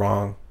that they're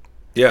wrong.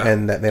 Yeah.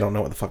 And that they don't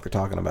know what the fuck they're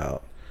talking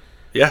about.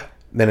 Yeah.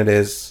 Then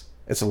it's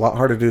a lot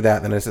harder to do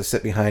that than it is to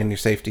sit behind your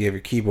safety of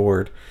your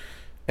keyboard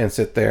and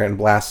sit there and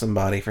blast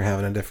somebody for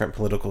having a different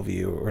political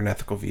view or an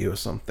ethical view of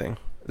something.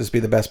 Just be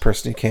the best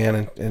person you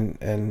can,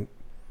 and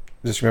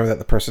just remember that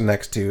the person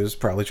next to you is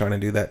probably trying to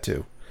do that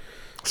too.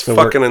 It's so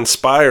fucking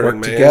inspiring, work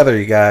man. Together,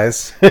 you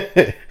guys.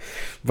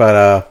 But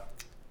I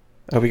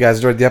hope you guys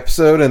enjoyed the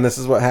episode, and this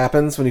is what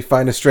happens when you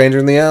find a stranger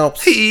in the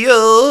Alps. 1,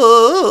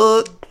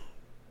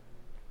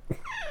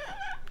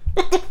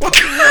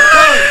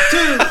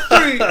 2,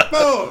 3,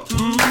 4.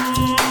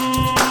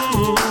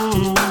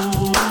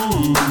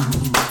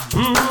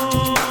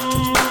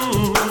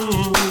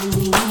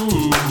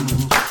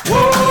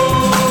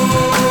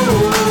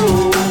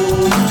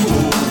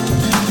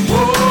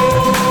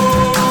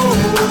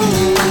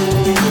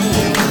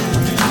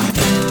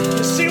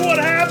 See what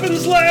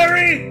happens,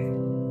 Larry?